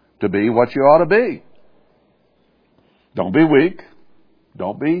to be what you ought to be. Don't be weak.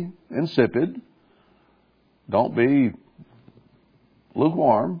 Don't be insipid. Don't be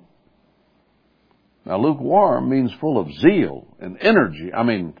lukewarm. Now, lukewarm means full of zeal and energy.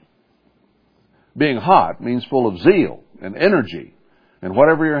 Being hot means full of zeal and energy. And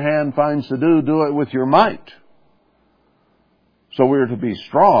whatever your hand finds to do, do it with your might. So we're to be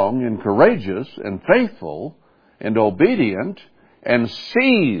strong and courageous and faithful and obedient and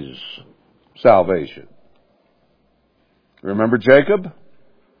seize salvation. Remember Jacob?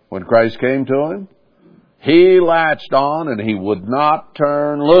 When Christ came to him? He latched on and he would not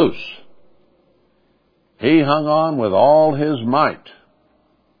turn loose. He hung on with all his might,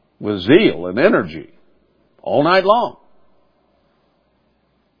 with zeal and energy, all night long.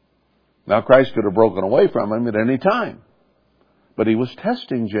 Now Christ could have broken away from him at any time. But He was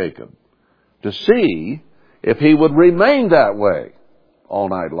testing Jacob to see if he would remain that way all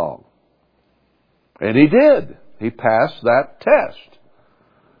night long. And he did. He passed that test.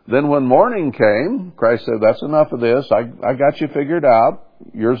 Then when morning came, Christ said, that's enough of this. I got you figured out.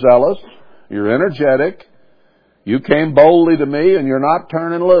 You're zealous. You're energetic. You came boldly to me and you're not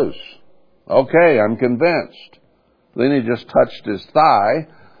turning loose. Okay, I'm convinced. Then he just touched his thigh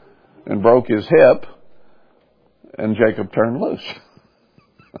and broke his hip, and Jacob turned loose.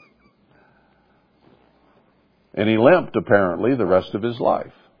 And he limped, apparently, the rest of his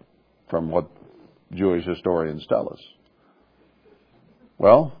life, from what Jewish historians tell us.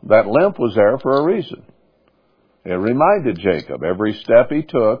 Well, that limp was there for a reason. It reminded Jacob, every step he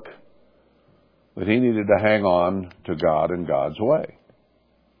took, that he needed to hang on to God and God's way.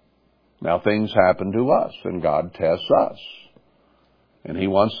 Now things happen to us, and God tests us. And He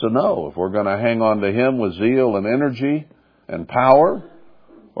wants to know if we're going to hang on to Him with zeal and energy and power,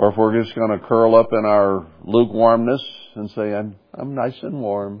 or if we're just going to curl up in our lukewarmness and say, I'm nice and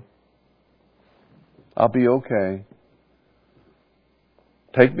warm. I'll be okay.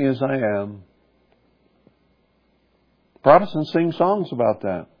 Take me as I am. Protestants sing songs about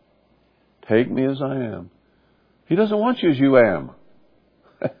that. Take me as I am. He doesn't want you as you am.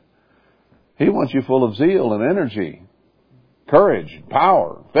 He wants you full of zeal and energy, courage,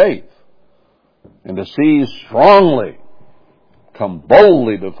 power, faith, and to seize strongly, come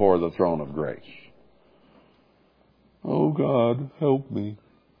boldly before the throne of grace. Oh God, help me.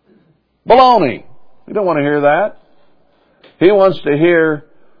 Baloney! You don't want to hear that. He wants to hear,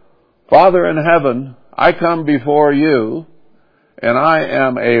 Father in heaven, I come before you, and I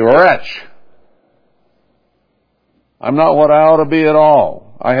am a wretch. I'm not what I ought to be at all.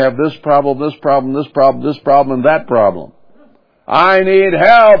 I have this problem, this problem, this problem, this problem, and that problem. I need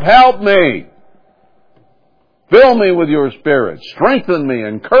help. Help me. Fill me with your Spirit. Strengthen me,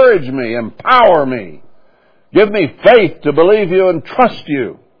 encourage me, empower me. Give me faith to believe you and trust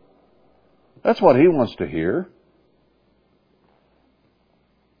you. That's what he wants to hear.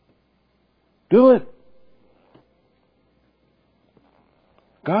 Do it.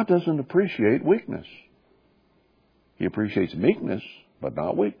 God doesn't appreciate weakness. He appreciates meekness, but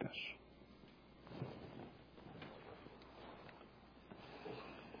not weakness.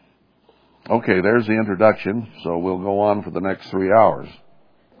 Okay, there's the introduction, so we'll go on for the next 3 hours.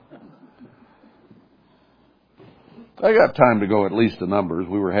 I got time to go at least to Numbers.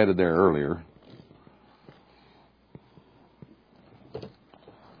 We were headed there earlier.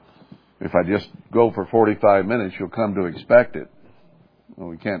 If I just go for 45 minutes, you'll come to expect it. Well,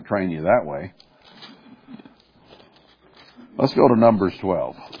 we can't train you that way. Let's go to Numbers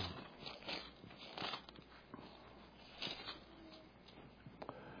 12.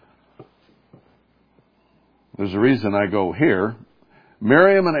 There's a reason I go here.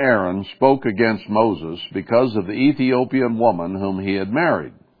 Miriam and Aaron spoke against Moses because of the Ethiopian woman whom he had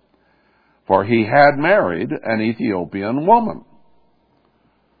married. For he had married an Ethiopian woman.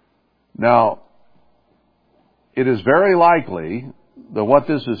 Now, it is very likely that what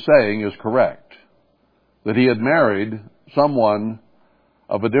this is saying is correct. That he had married someone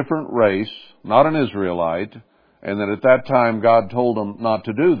of a different race, not an Israelite, and that at that time God told him not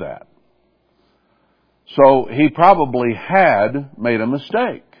to do that. So he probably had made a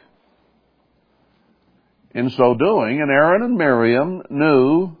mistake in so doing, and Aaron and Miriam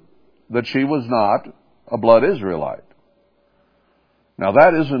knew that she was not a blood Israelite. Now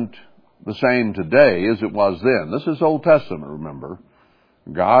that isn't the same today as it was then. This is Old Testament, remember.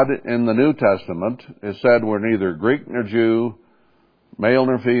 God in the New Testament has said we're neither Greek nor Jew, male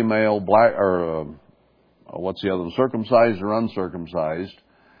nor female, black or what's the other, circumcised or uncircumcised,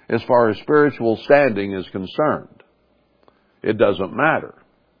 as far as spiritual standing is concerned. It doesn't matter.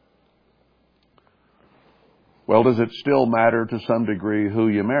 Well, does it still matter to some degree who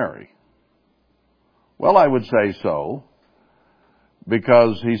you marry? Well, I would say so,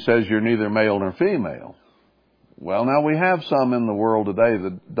 because he says you're neither male nor female. Well, now we have some in the world today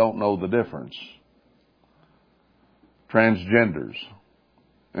that don't know the difference. Transgenders.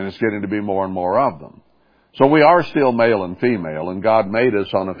 And it's getting to be more and more of them. So we are still male and female, and God made us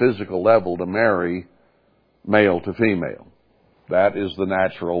on a physical level to marry male to female. That is the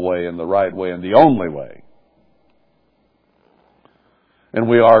natural way and the right way and the only way. And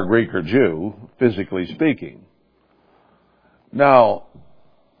we are Greek or Jew, physically speaking. Now,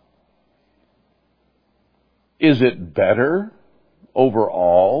 is it better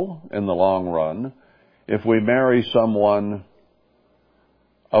overall in the long run if we marry someone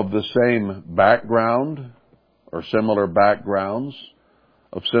of the same background or similar backgrounds,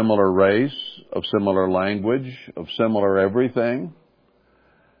 of similar race, of similar language, of similar everything?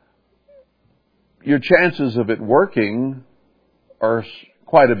 Your chances of it working are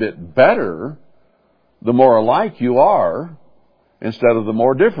quite a bit better the more alike you are instead of the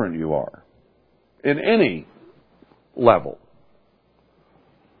more different you are in any level.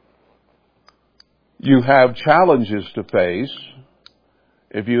 You have challenges to face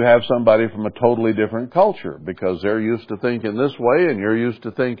if you have somebody from a totally different culture, because they're used to thinking this way and you're used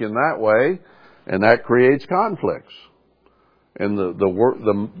to thinking that way, and that creates conflicts. And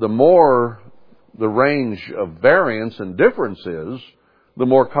the more the range of variance and difference is, the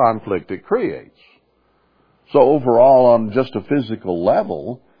more conflict it creates. So overall, on just a physical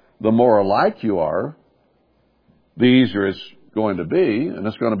level, the more alike you are, the easier it's going to be, and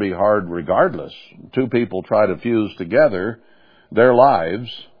it's going to be hard regardless. Two people try to fuse together their lives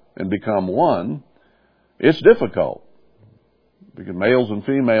and become one. It's difficult, because males and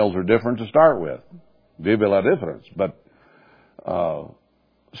females are different to start with. Vive la difference. But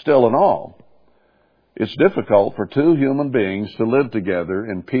still in all, it's difficult for two human beings to live together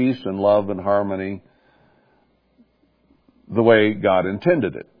in peace and love and harmony the way God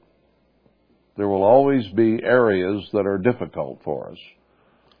intended it. There will always be areas that are difficult for us.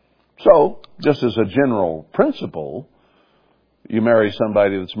 So, just as a general principle, you marry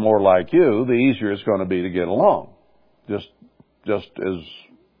somebody that's more like you, the easier it's going to be to get along. Just as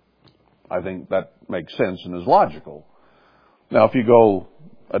I think that makes sense and is logical. Now, if you go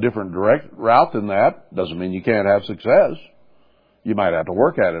a different direct route than that, doesn't mean you can't have success. You might have to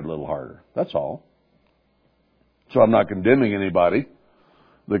work at it a little harder. That's all. So I'm not condemning anybody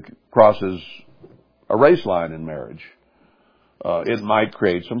that crosses a race line in marriage. It might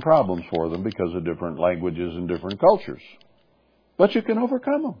create some problems for them because of different languages and different cultures. But you can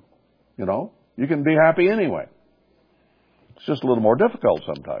overcome them. You know, you can be happy anyway. It's just a little more difficult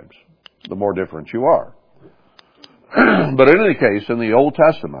sometimes, the more different you are. But in any case, in the Old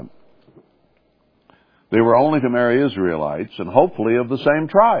Testament, they were only to marry Israelites and hopefully of the same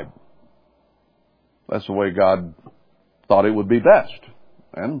tribe. That's the way God thought it would be best.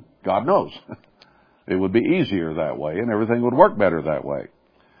 And God knows. It would be easier that way and everything would work better that way.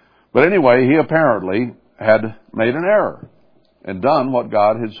 But anyway, he apparently had made an error and done what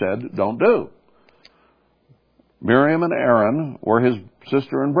God had said don't do. Miriam and Aaron were his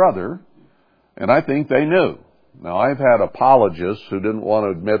sister and brother, and I think they knew. Now, I've had apologists who didn't want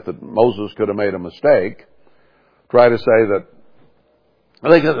to admit that Moses could have made a mistake try to say that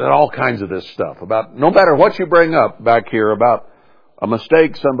they get all kinds of this stuff about, no matter what you bring up back here about a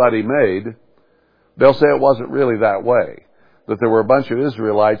mistake somebody made, they'll say it wasn't really that way. That there were a bunch of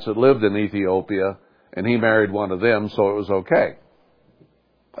Israelites that lived in Ethiopia and he married one of them, so it was okay.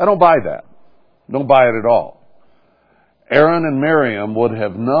 I don't buy that. Don't buy it at all. Aaron and Miriam would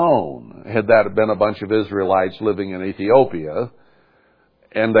have known, had that been a bunch of Israelites living in Ethiopia,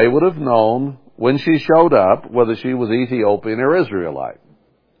 and they would have known when she showed up whether she was Ethiopian or Israelite.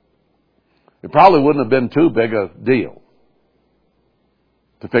 It probably wouldn't have been too big a deal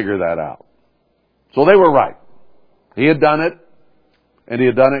to figure that out. So they were right. He had done it, and he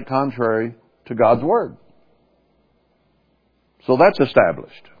had done it contrary to God's Word. So that's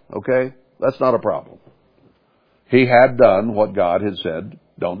established, okay? That's not a problem. He had done what God had said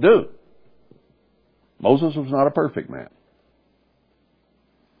don't do. Moses was not a perfect man.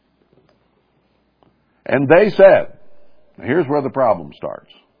 And they said, here's where the problem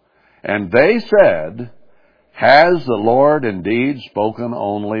starts. And they said, has the Lord indeed spoken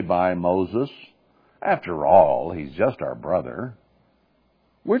only by Moses? After all, he's just our brother.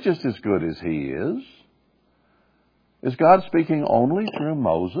 We're just as good as he is. Is God speaking only through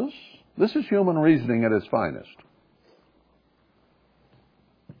Moses? This is human reasoning at its finest.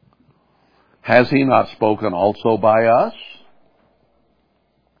 Has he not spoken also by us?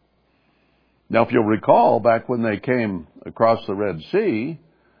 Now, if you'll recall, back when they came across the Red Sea,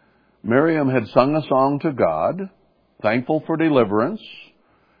 Miriam had sung a song to God, thankful for deliverance,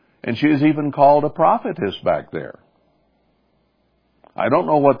 and she is even called a prophetess back there. I don't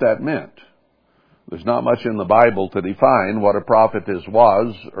know what that meant. There's not much in the Bible to define what a prophetess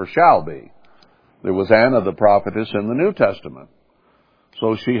was or shall be. There was Anna the prophetess in the New Testament.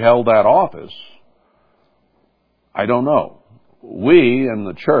 So she held that office. I don't know. We in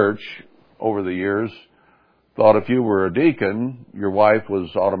the church over the years thought if you were a deacon, your wife was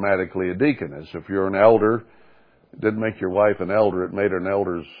automatically a deaconess. If you're an elder, it didn't make your wife an elder, it made her an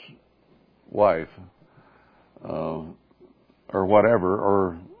elder's wife. Or whatever.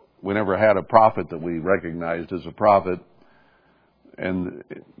 Or we never had a prophet that we recognized as a prophet. And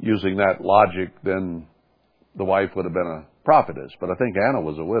using that logic, then the wife would have been a prophetess. But I think Anna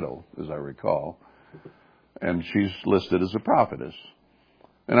was a widow, as I recall. And she's listed as a prophetess.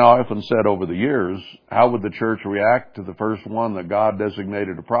 And I often said over the years, how would the church react to the first one that God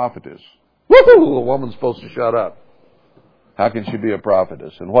designated a prophetess? Woohoo! A woman's supposed to shut up. How can she be a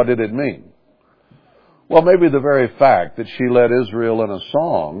prophetess? And what did it mean? Well, maybe the very fact that she led Israel in a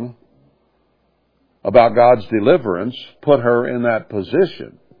song about God's deliverance put her in that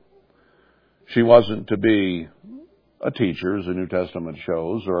position. She wasn't to be a teacher, as the New Testament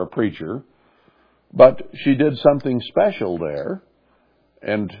shows, or a preacher, but she did something special there,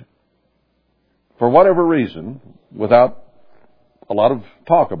 and for whatever reason, without a lot of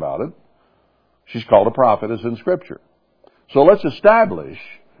talk about it, she's called a prophetess in Scripture. So let's establish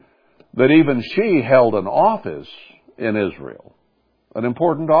that even she held an office in Israel, an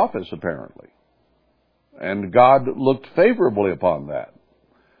important office apparently, and God looked favorably upon that.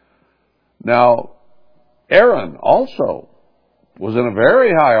 Now, Aaron also was in a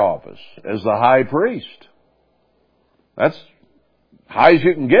very high office as the high priest. That's high as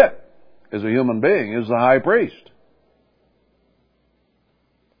you can get as a human being is the high priest.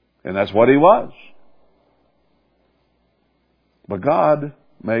 And that's what he was. But God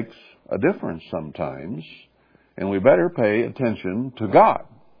makes a difference sometimes, and we better pay attention to God.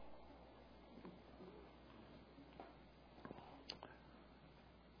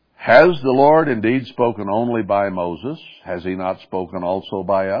 Has the Lord indeed spoken only by Moses? Has he not spoken also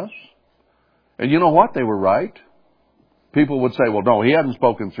by us? And you know what? They were right. People would say, well, no, he hadn't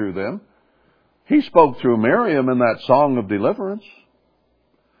spoken through them. He spoke through Miriam in that song of deliverance.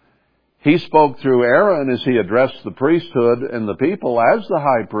 He spoke through Aaron as he addressed the priesthood and the people as the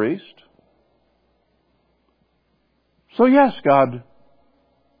high priest. So yes, God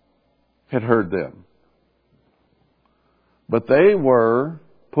had heard them. But they were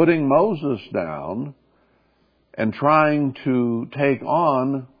putting Moses down and trying to take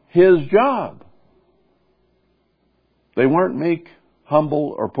on his job. They weren't meek,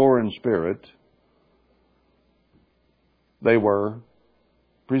 humble, or poor in spirit. They were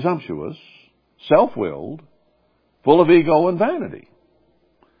presumptuous, self-willed, full of ego and vanity,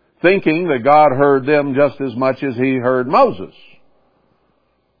 thinking that God heard them just as much as he heard Moses.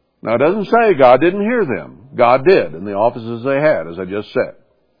 Now, it doesn't say God didn't hear them. God did in the offices they had, as I just said.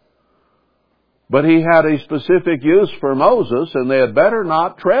 But he had a specific use for Moses, and they had better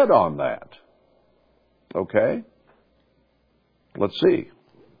not tread on that. Okay? Let's see.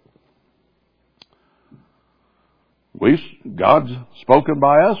 God's spoken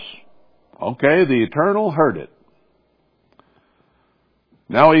by us. Okay, the Eternal heard it.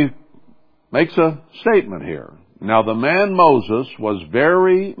 Now he makes a statement here. Now the man Moses was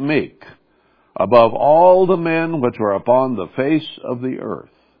very meek above all the men which were upon the face of the earth.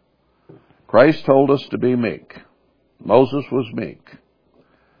 Christ told us to be meek. Moses was meek.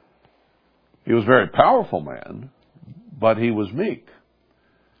 He was a very powerful man, but he was meek.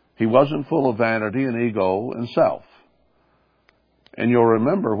 He wasn't full of vanity and ego and self. And you'll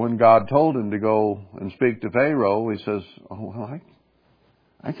remember when God told him to go and speak to Pharaoh, he says, oh, well,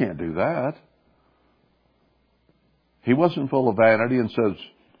 I can't do that. He wasn't full of vanity and says,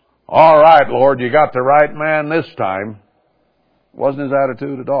 all right, Lord, you got the right man this time. Wasn't his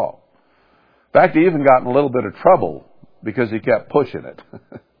attitude at all. In fact, he even got in a little bit of trouble because he kept pushing it.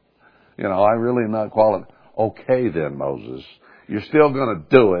 I really am not qualified. Okay then, Moses. You're still going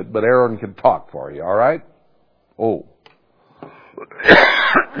to do it, but Aaron can talk for you, all right? Oh.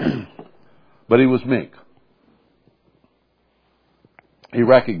 But he was meek. He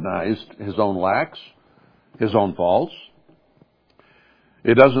recognized his own lacks, his own faults.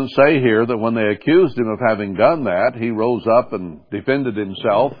 It doesn't say here that when they accused him of having done that, he rose up and defended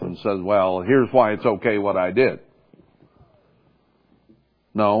himself and said, well, here's why it's okay what I did.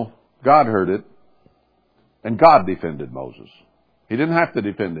 No, God heard it, and God defended Moses. He didn't have to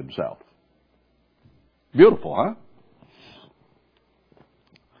defend himself. Beautiful, huh?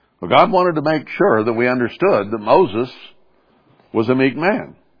 Well, God wanted to make sure that we understood that Moses was a meek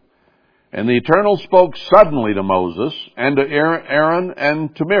man. And the Eternal spoke suddenly to Moses and to Aaron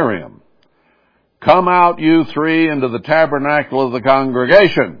and to Miriam. Come out, you three, into the tabernacle of the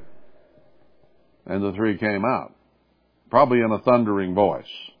congregation. And the three came out, probably in a thundering voice,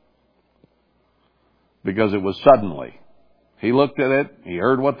 because it was suddenly. He looked at it, he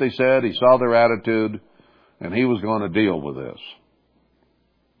heard what they said, he saw their attitude, and he was going to deal with this.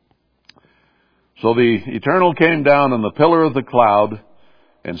 So the Eternal came down in the pillar of the cloud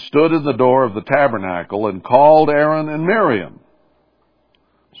and stood in the door of the tabernacle and called Aaron and Miriam.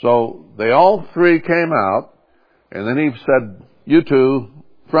 So they all three came out, and then he said, you two,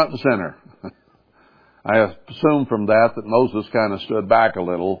 front and center. I assume from that Moses kind of stood back a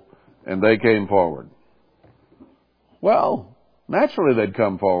little, and they came forward. Well, naturally they'd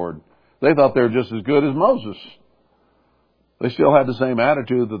come forward. They thought they were just as good as Moses. They still had the same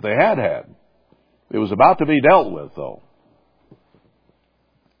attitude that they had had. It was about to be dealt with, though.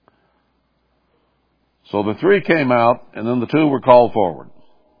 So the three came out, and then the two were called forward.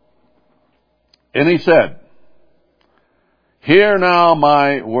 And he said, hear now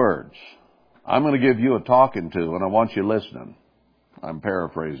my words. I'm going to give you a talking to, and I want you listening. I'm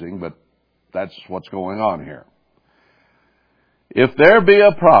paraphrasing, but that's what's going on here. If there be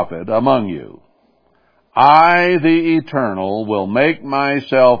a prophet among you, I, the Eternal, will make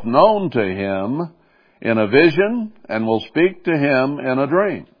myself known to him in a vision and will speak to him in a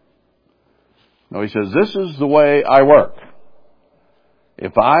dream. Now he says, this is the way I work.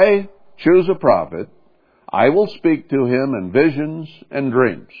 If I choose a prophet, I will speak to him in visions and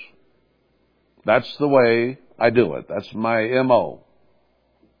dreams. That's the way I do it. That's my M.O.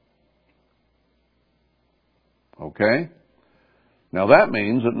 Okay? Now that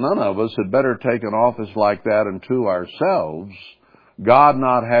means that none of us had better take an office like that unto ourselves, God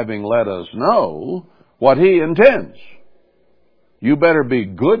not having let us know what He intends. You better be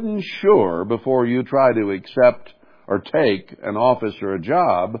good and sure before you try to accept or take an office or a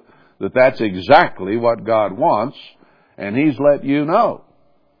job that that's exactly what God wants, and He's let you know.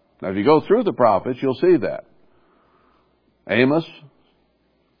 Now if you go through the prophets, you'll see that. Amos,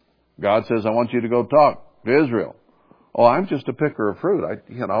 God says, I want you to go talk to Israel. Oh, I'm just a picker of fruit.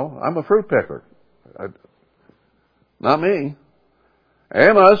 I'm a fruit picker. Not me.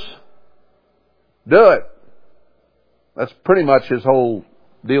 Amos, do it. That's pretty much his whole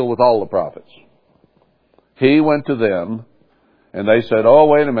deal with all the prophets. He went to them, and they said, oh,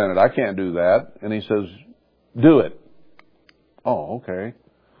 wait a minute, I can't do that. And he says, do it. Oh, okay.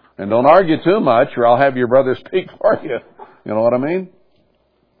 And don't argue too much, or I'll have your brother speak for you. You know what I mean?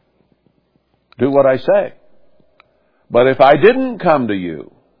 Do what I say. But if I didn't come to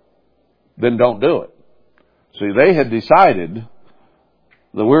you, then don't do it. See, they had decided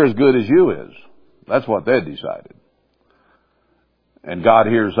that we're as good as you is. That's what they decided. And God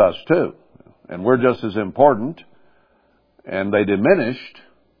hears us too. And we're just as important. And they diminished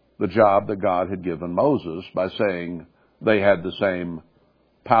the job that God had given Moses by saying they had the same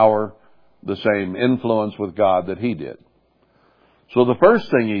power, the same influence with God that he did. So the first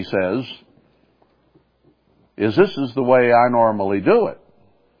thing he says is, this is the way I normally do it.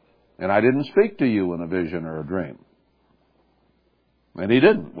 And I didn't speak to you in a vision or a dream. And he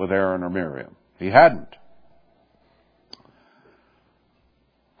didn't with Aaron or Miriam. He hadn't.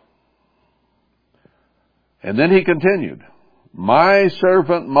 And then he continued, my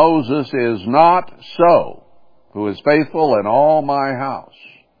servant Moses is not so, who is faithful in all my house.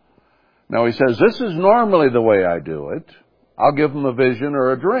 Now he says, this is normally the way I do it. I'll give him a vision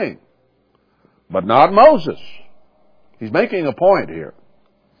or a dream. But not Moses. He's making a point here.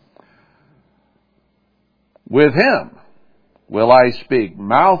 With him will I speak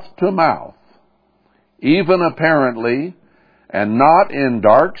mouth to mouth, even apparently, and not in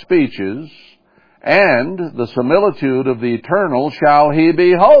dark speeches, and the similitude of the eternal shall he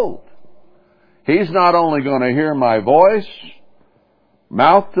behold. He's not only going to hear my voice,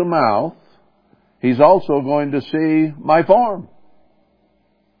 mouth to mouth, he's also going to see my form.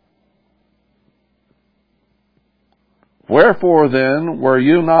 Wherefore then were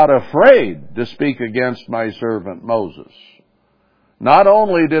you not afraid to speak against my servant Moses? Not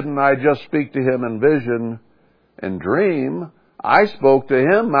only didn't I just speak to him in vision and dream, I spoke to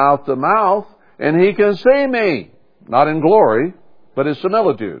him mouth to mouth, and he can see me. Not in glory, but his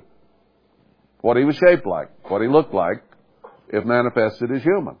similitude. What he was shaped like, what he looked like, if manifested as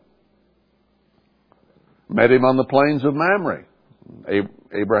human. Met him on the plains of Mamre.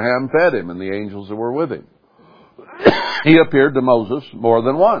 Abraham fed him and the angels that were with him. He appeared to Moses more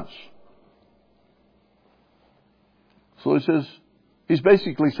than once. So he says, he's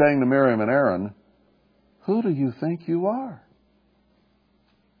basically saying to Miriam and Aaron, who do you think you are?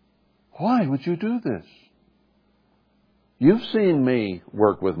 Why would you do this? You've seen me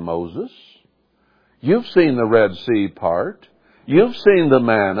work with Moses. You've seen the Red Sea part. You've seen the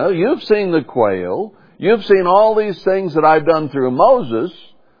manna. You've seen the quail. You've seen all these things that I've done through Moses.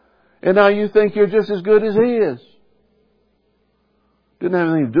 And now you think you're just as good as he is. Didn't have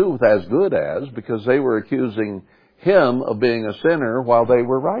anything to do with as good as, because they were accusing him of being a sinner while they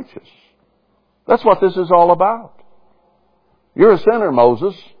were righteous. That's what this is all about. You're a sinner,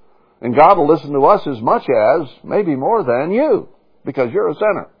 Moses, and God will listen to us as much as, maybe more than you, because you're a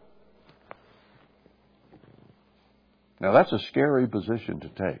sinner. Now that's a scary position to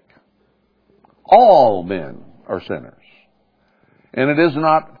take. All men are sinners. And it is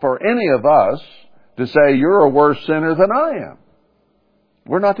not for any of us to say, you're a worse sinner than I am.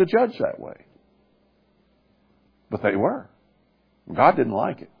 We're not to judge that way. But they were. God didn't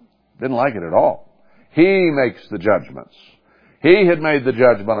like it. Didn't like it at all. He makes the judgments. He had made the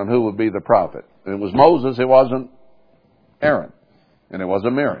judgment on who would be the prophet. It was Moses, it wasn't Aaron, and it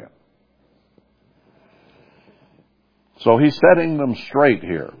wasn't Miriam. So he's setting them straight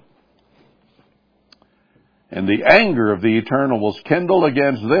here. And the anger of the Eternal was kindled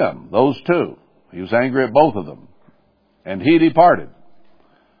against them, those two. He was angry at both of them. And he departed.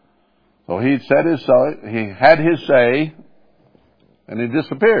 So he said he had his say, and he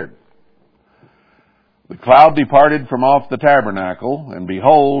disappeared. The cloud departed from off the tabernacle, and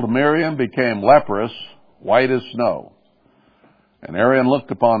behold, Miriam became leprous, white as snow. And Aaron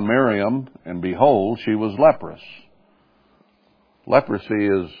looked upon Miriam, and behold, she was leprous. Leprosy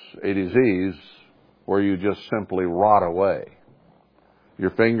is a disease where you just simply rot away.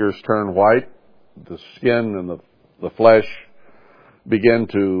 Your fingers turn white, the skin and the flesh begin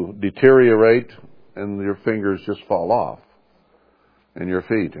to deteriorate and your fingers just fall off, and your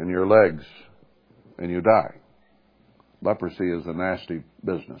feet and your legs, and you die. Leprosy is a nasty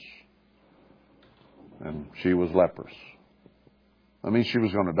business. And she was leprous. I mean, she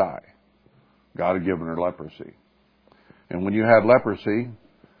was going to die. God had given her leprosy. And when you had leprosy,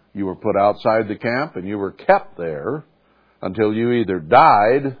 you were put outside the camp and you were kept there until you either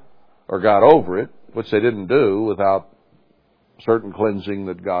died or got over it, which they didn't do without certain cleansing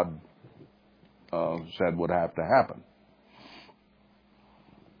that God said would have to happen.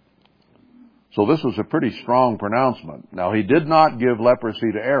 So this was a pretty strong pronouncement. Now, he did not give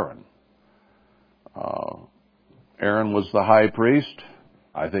leprosy to Aaron. Aaron was the high priest.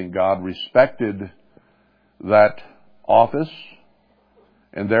 I think God respected that office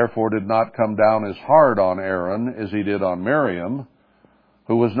and therefore did not come down as hard on Aaron as he did on Miriam,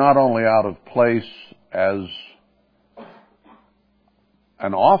 who was not only out of place as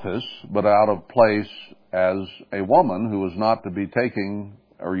an office, but out of place as a woman who was not to be taking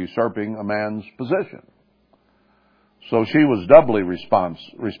or usurping a man's position. So she was doubly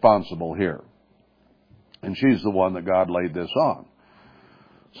responsible here. And she's the one that God laid this on.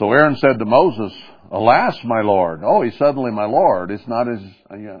 So Aaron said to Moses, "Alas, my Lord." Oh, he's suddenly my Lord. It's not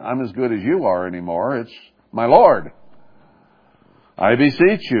I'm as good as you are anymore. It's my Lord. "I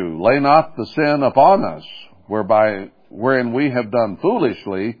beseech you, lay not the sin upon us, wherein we have done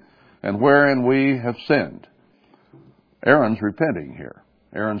foolishly, and wherein we have sinned." Aaron's repenting here.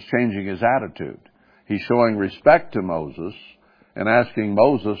 Aaron's changing his attitude. He's showing respect to Moses and asking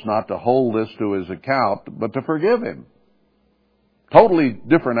Moses not to hold this to his account, but to forgive him. Totally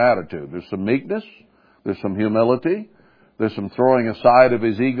different attitude. There's some meekness. There's some humility. There's some throwing aside of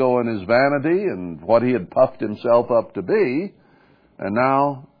his ego and his vanity and what he had puffed himself up to be. And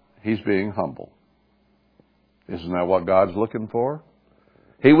now he's being humble. Isn't that what God's looking for?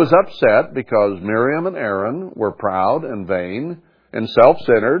 He was upset because Miriam and Aaron were proud and vain and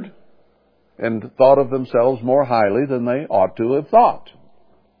self-centered and thought of themselves more highly than they ought to have thought.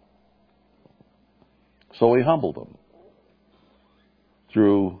 So he humbled them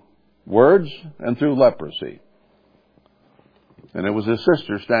through words and through leprosy. And it was his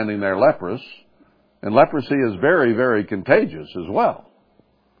sister standing there leprous, and leprosy is very, very contagious as well.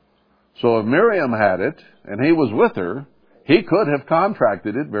 So if Miriam had it and he was with her, he could have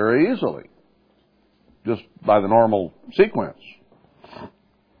contracted it very easily, just by the normal sequence.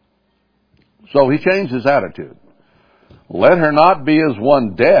 So he changed his attitude. "Let her not be as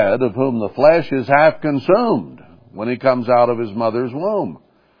one dead, of whom the flesh is half consumed when he comes out of his mother's womb."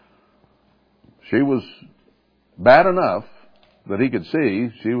 She was bad enough that he could see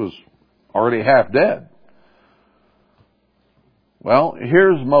she was already half dead. Well,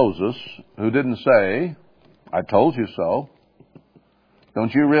 here's Moses, who didn't say, "I told you so."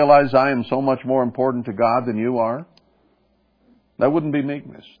 Don't you realize I am so much more important to God than you are? That wouldn't be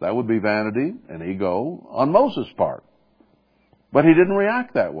meekness. That would be vanity and ego on Moses' part. But he didn't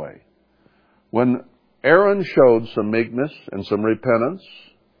react that way. When Aaron showed some meekness and some repentance,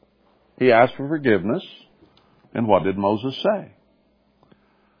 he asked for forgiveness. And what did Moses say?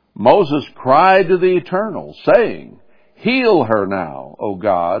 Moses cried to the Eternal, saying, "Heal her now, O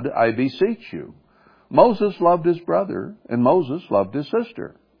God, I beseech you." Moses loved his brother, and Moses loved his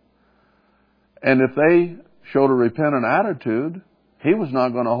sister. And if they showed a repentant attitude, he was not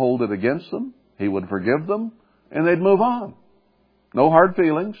going to hold it against them. He would forgive them, and they'd move on. No hard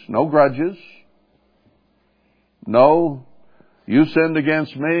feelings, no grudges. No, you sinned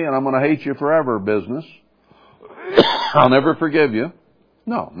against me, and I'm going to hate you forever business. I'll never forgive you.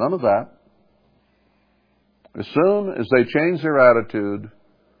 No, none of that. As soon as they changed their attitude,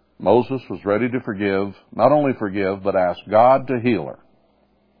 Moses was ready to forgive, not only forgive, but ask God to heal her.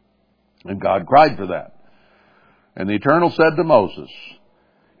 And God cried for that. And the Eternal said to Moses,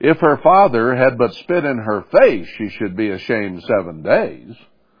 "If her father had but spit in her face, she should be ashamed 7 days."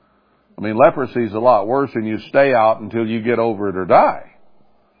 I mean, leprosy is a lot worse and you stay out until you get over it or die.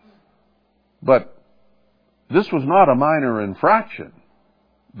 But this was not a minor infraction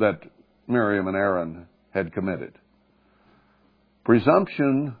that Miriam and Aaron had committed.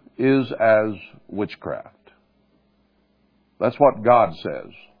 Presumption is as witchcraft. That's what God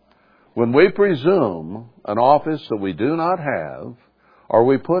says. When we presume an office that we do not have, or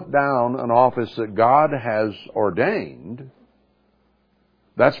we put down an office that God has ordained,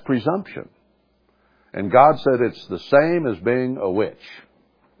 that's presumption. And God said it's the same as being a witch.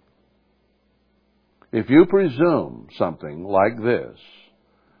 If you presume something like this,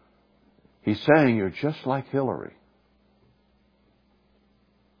 He's saying you're just like Hillary,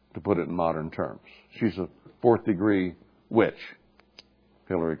 to put it in modern terms. She's a 4th-degree witch.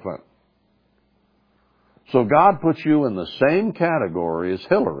 Hillary Clinton. So God puts you in the same category as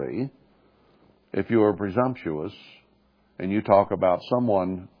Hillary if you are presumptuous and you talk about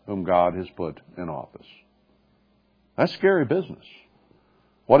someone whom God has put in office. That's scary business.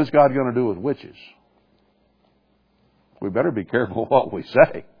 What is God going to do with witches? We better be careful what we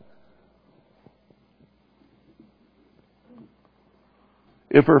say.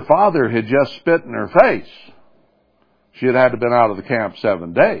 If her father had just spit in her face, she had had to been out of the camp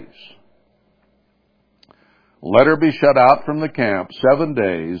 7 days. Let her be shut out from the camp 7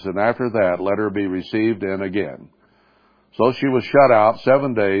 days, and after that, let her be received in again. So she was shut out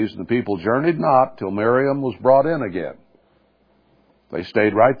 7 days, and the people journeyed not till Miriam was brought in again. They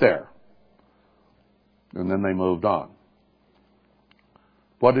stayed right there. And then they moved on.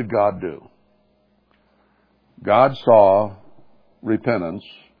 What did God do? God saw repentance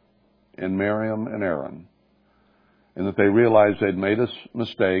in Miriam and Aaron, and that they realized they'd made a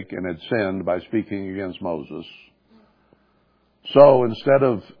mistake and had sinned by speaking against Moses. So instead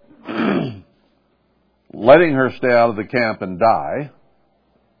of letting her stay out of the camp and die,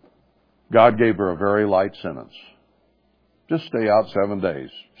 God gave her a very light sentence. Just stay out 7 days.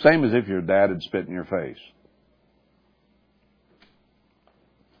 Same as if your dad had spit in your face.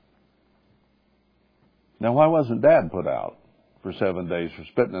 Now, why wasn't Dad put out for 7 days for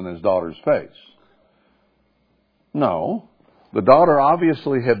spitting in his daughter's face? No. The daughter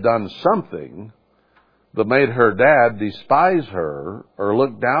obviously had done something that made her dad despise her or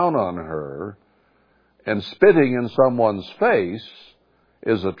look down on her, and spitting in someone's face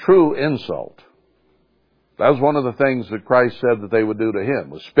is a true insult. That was one of the things that Christ said that they would do to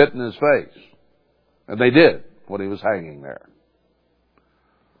him, was spit in his face. And they did when he was hanging there.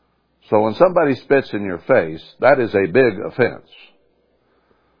 So when somebody spits in your face, that is a big offense.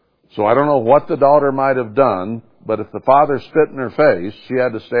 So I don't know what the daughter might have done, but if the father spit in her face, she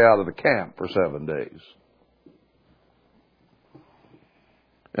had to stay out of the camp for 7 days.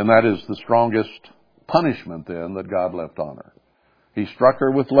 And that is the strongest punishment then that God left on her. He struck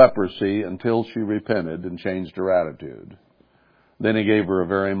her with leprosy until she repented and changed her attitude. Then he gave her a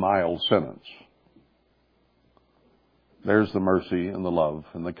very mild sentence. There's the mercy and the love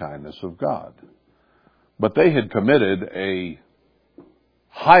and the kindness of God. But they had committed a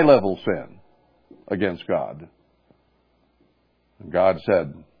high-level sin against God. And God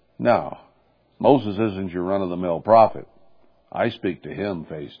said, no, Moses isn't your run-of-the-mill prophet. I speak to him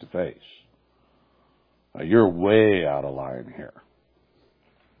face to face. Now, you're way out of line here.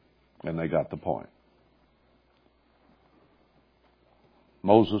 And they got the point.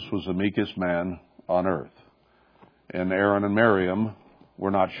 Moses was the meekest man on earth. And Aaron and Miriam were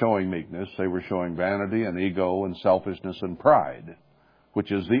not showing meekness. They were showing vanity and ego and selfishness and pride,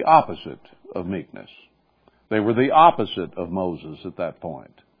 which is the opposite of meekness. They were the opposite of Moses at that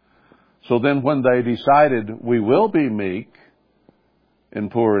point. So then when they decided we will be meek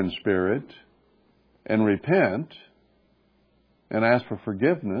and poor in spirit and repent and ask for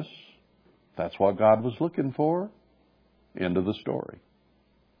forgiveness, that's what God was looking for. End of the story.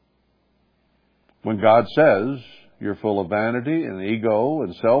 When God says you're full of vanity and ego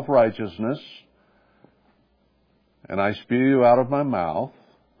and self-righteousness, and I spew you out of my mouth,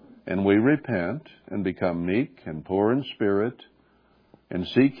 and we repent and become meek and poor in spirit and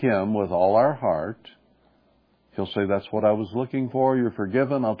seek him with all our heart, he'll say, that's what I was looking for. You're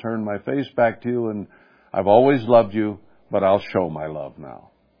forgiven. I'll turn my face back to you, and I've always loved you, but I'll show my love now.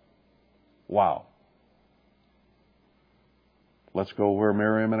 Wow. Let's go where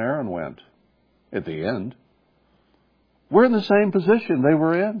Miriam and Aaron went at the end. We're in the same position they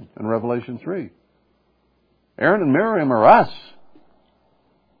were in Revelation 3. Aaron and Miriam are us.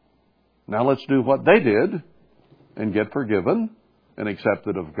 Now let's do what they did and get forgiven and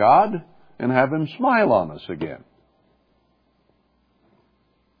accepted of God and have him smile on us again.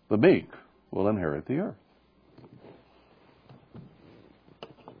 The meek will inherit the earth.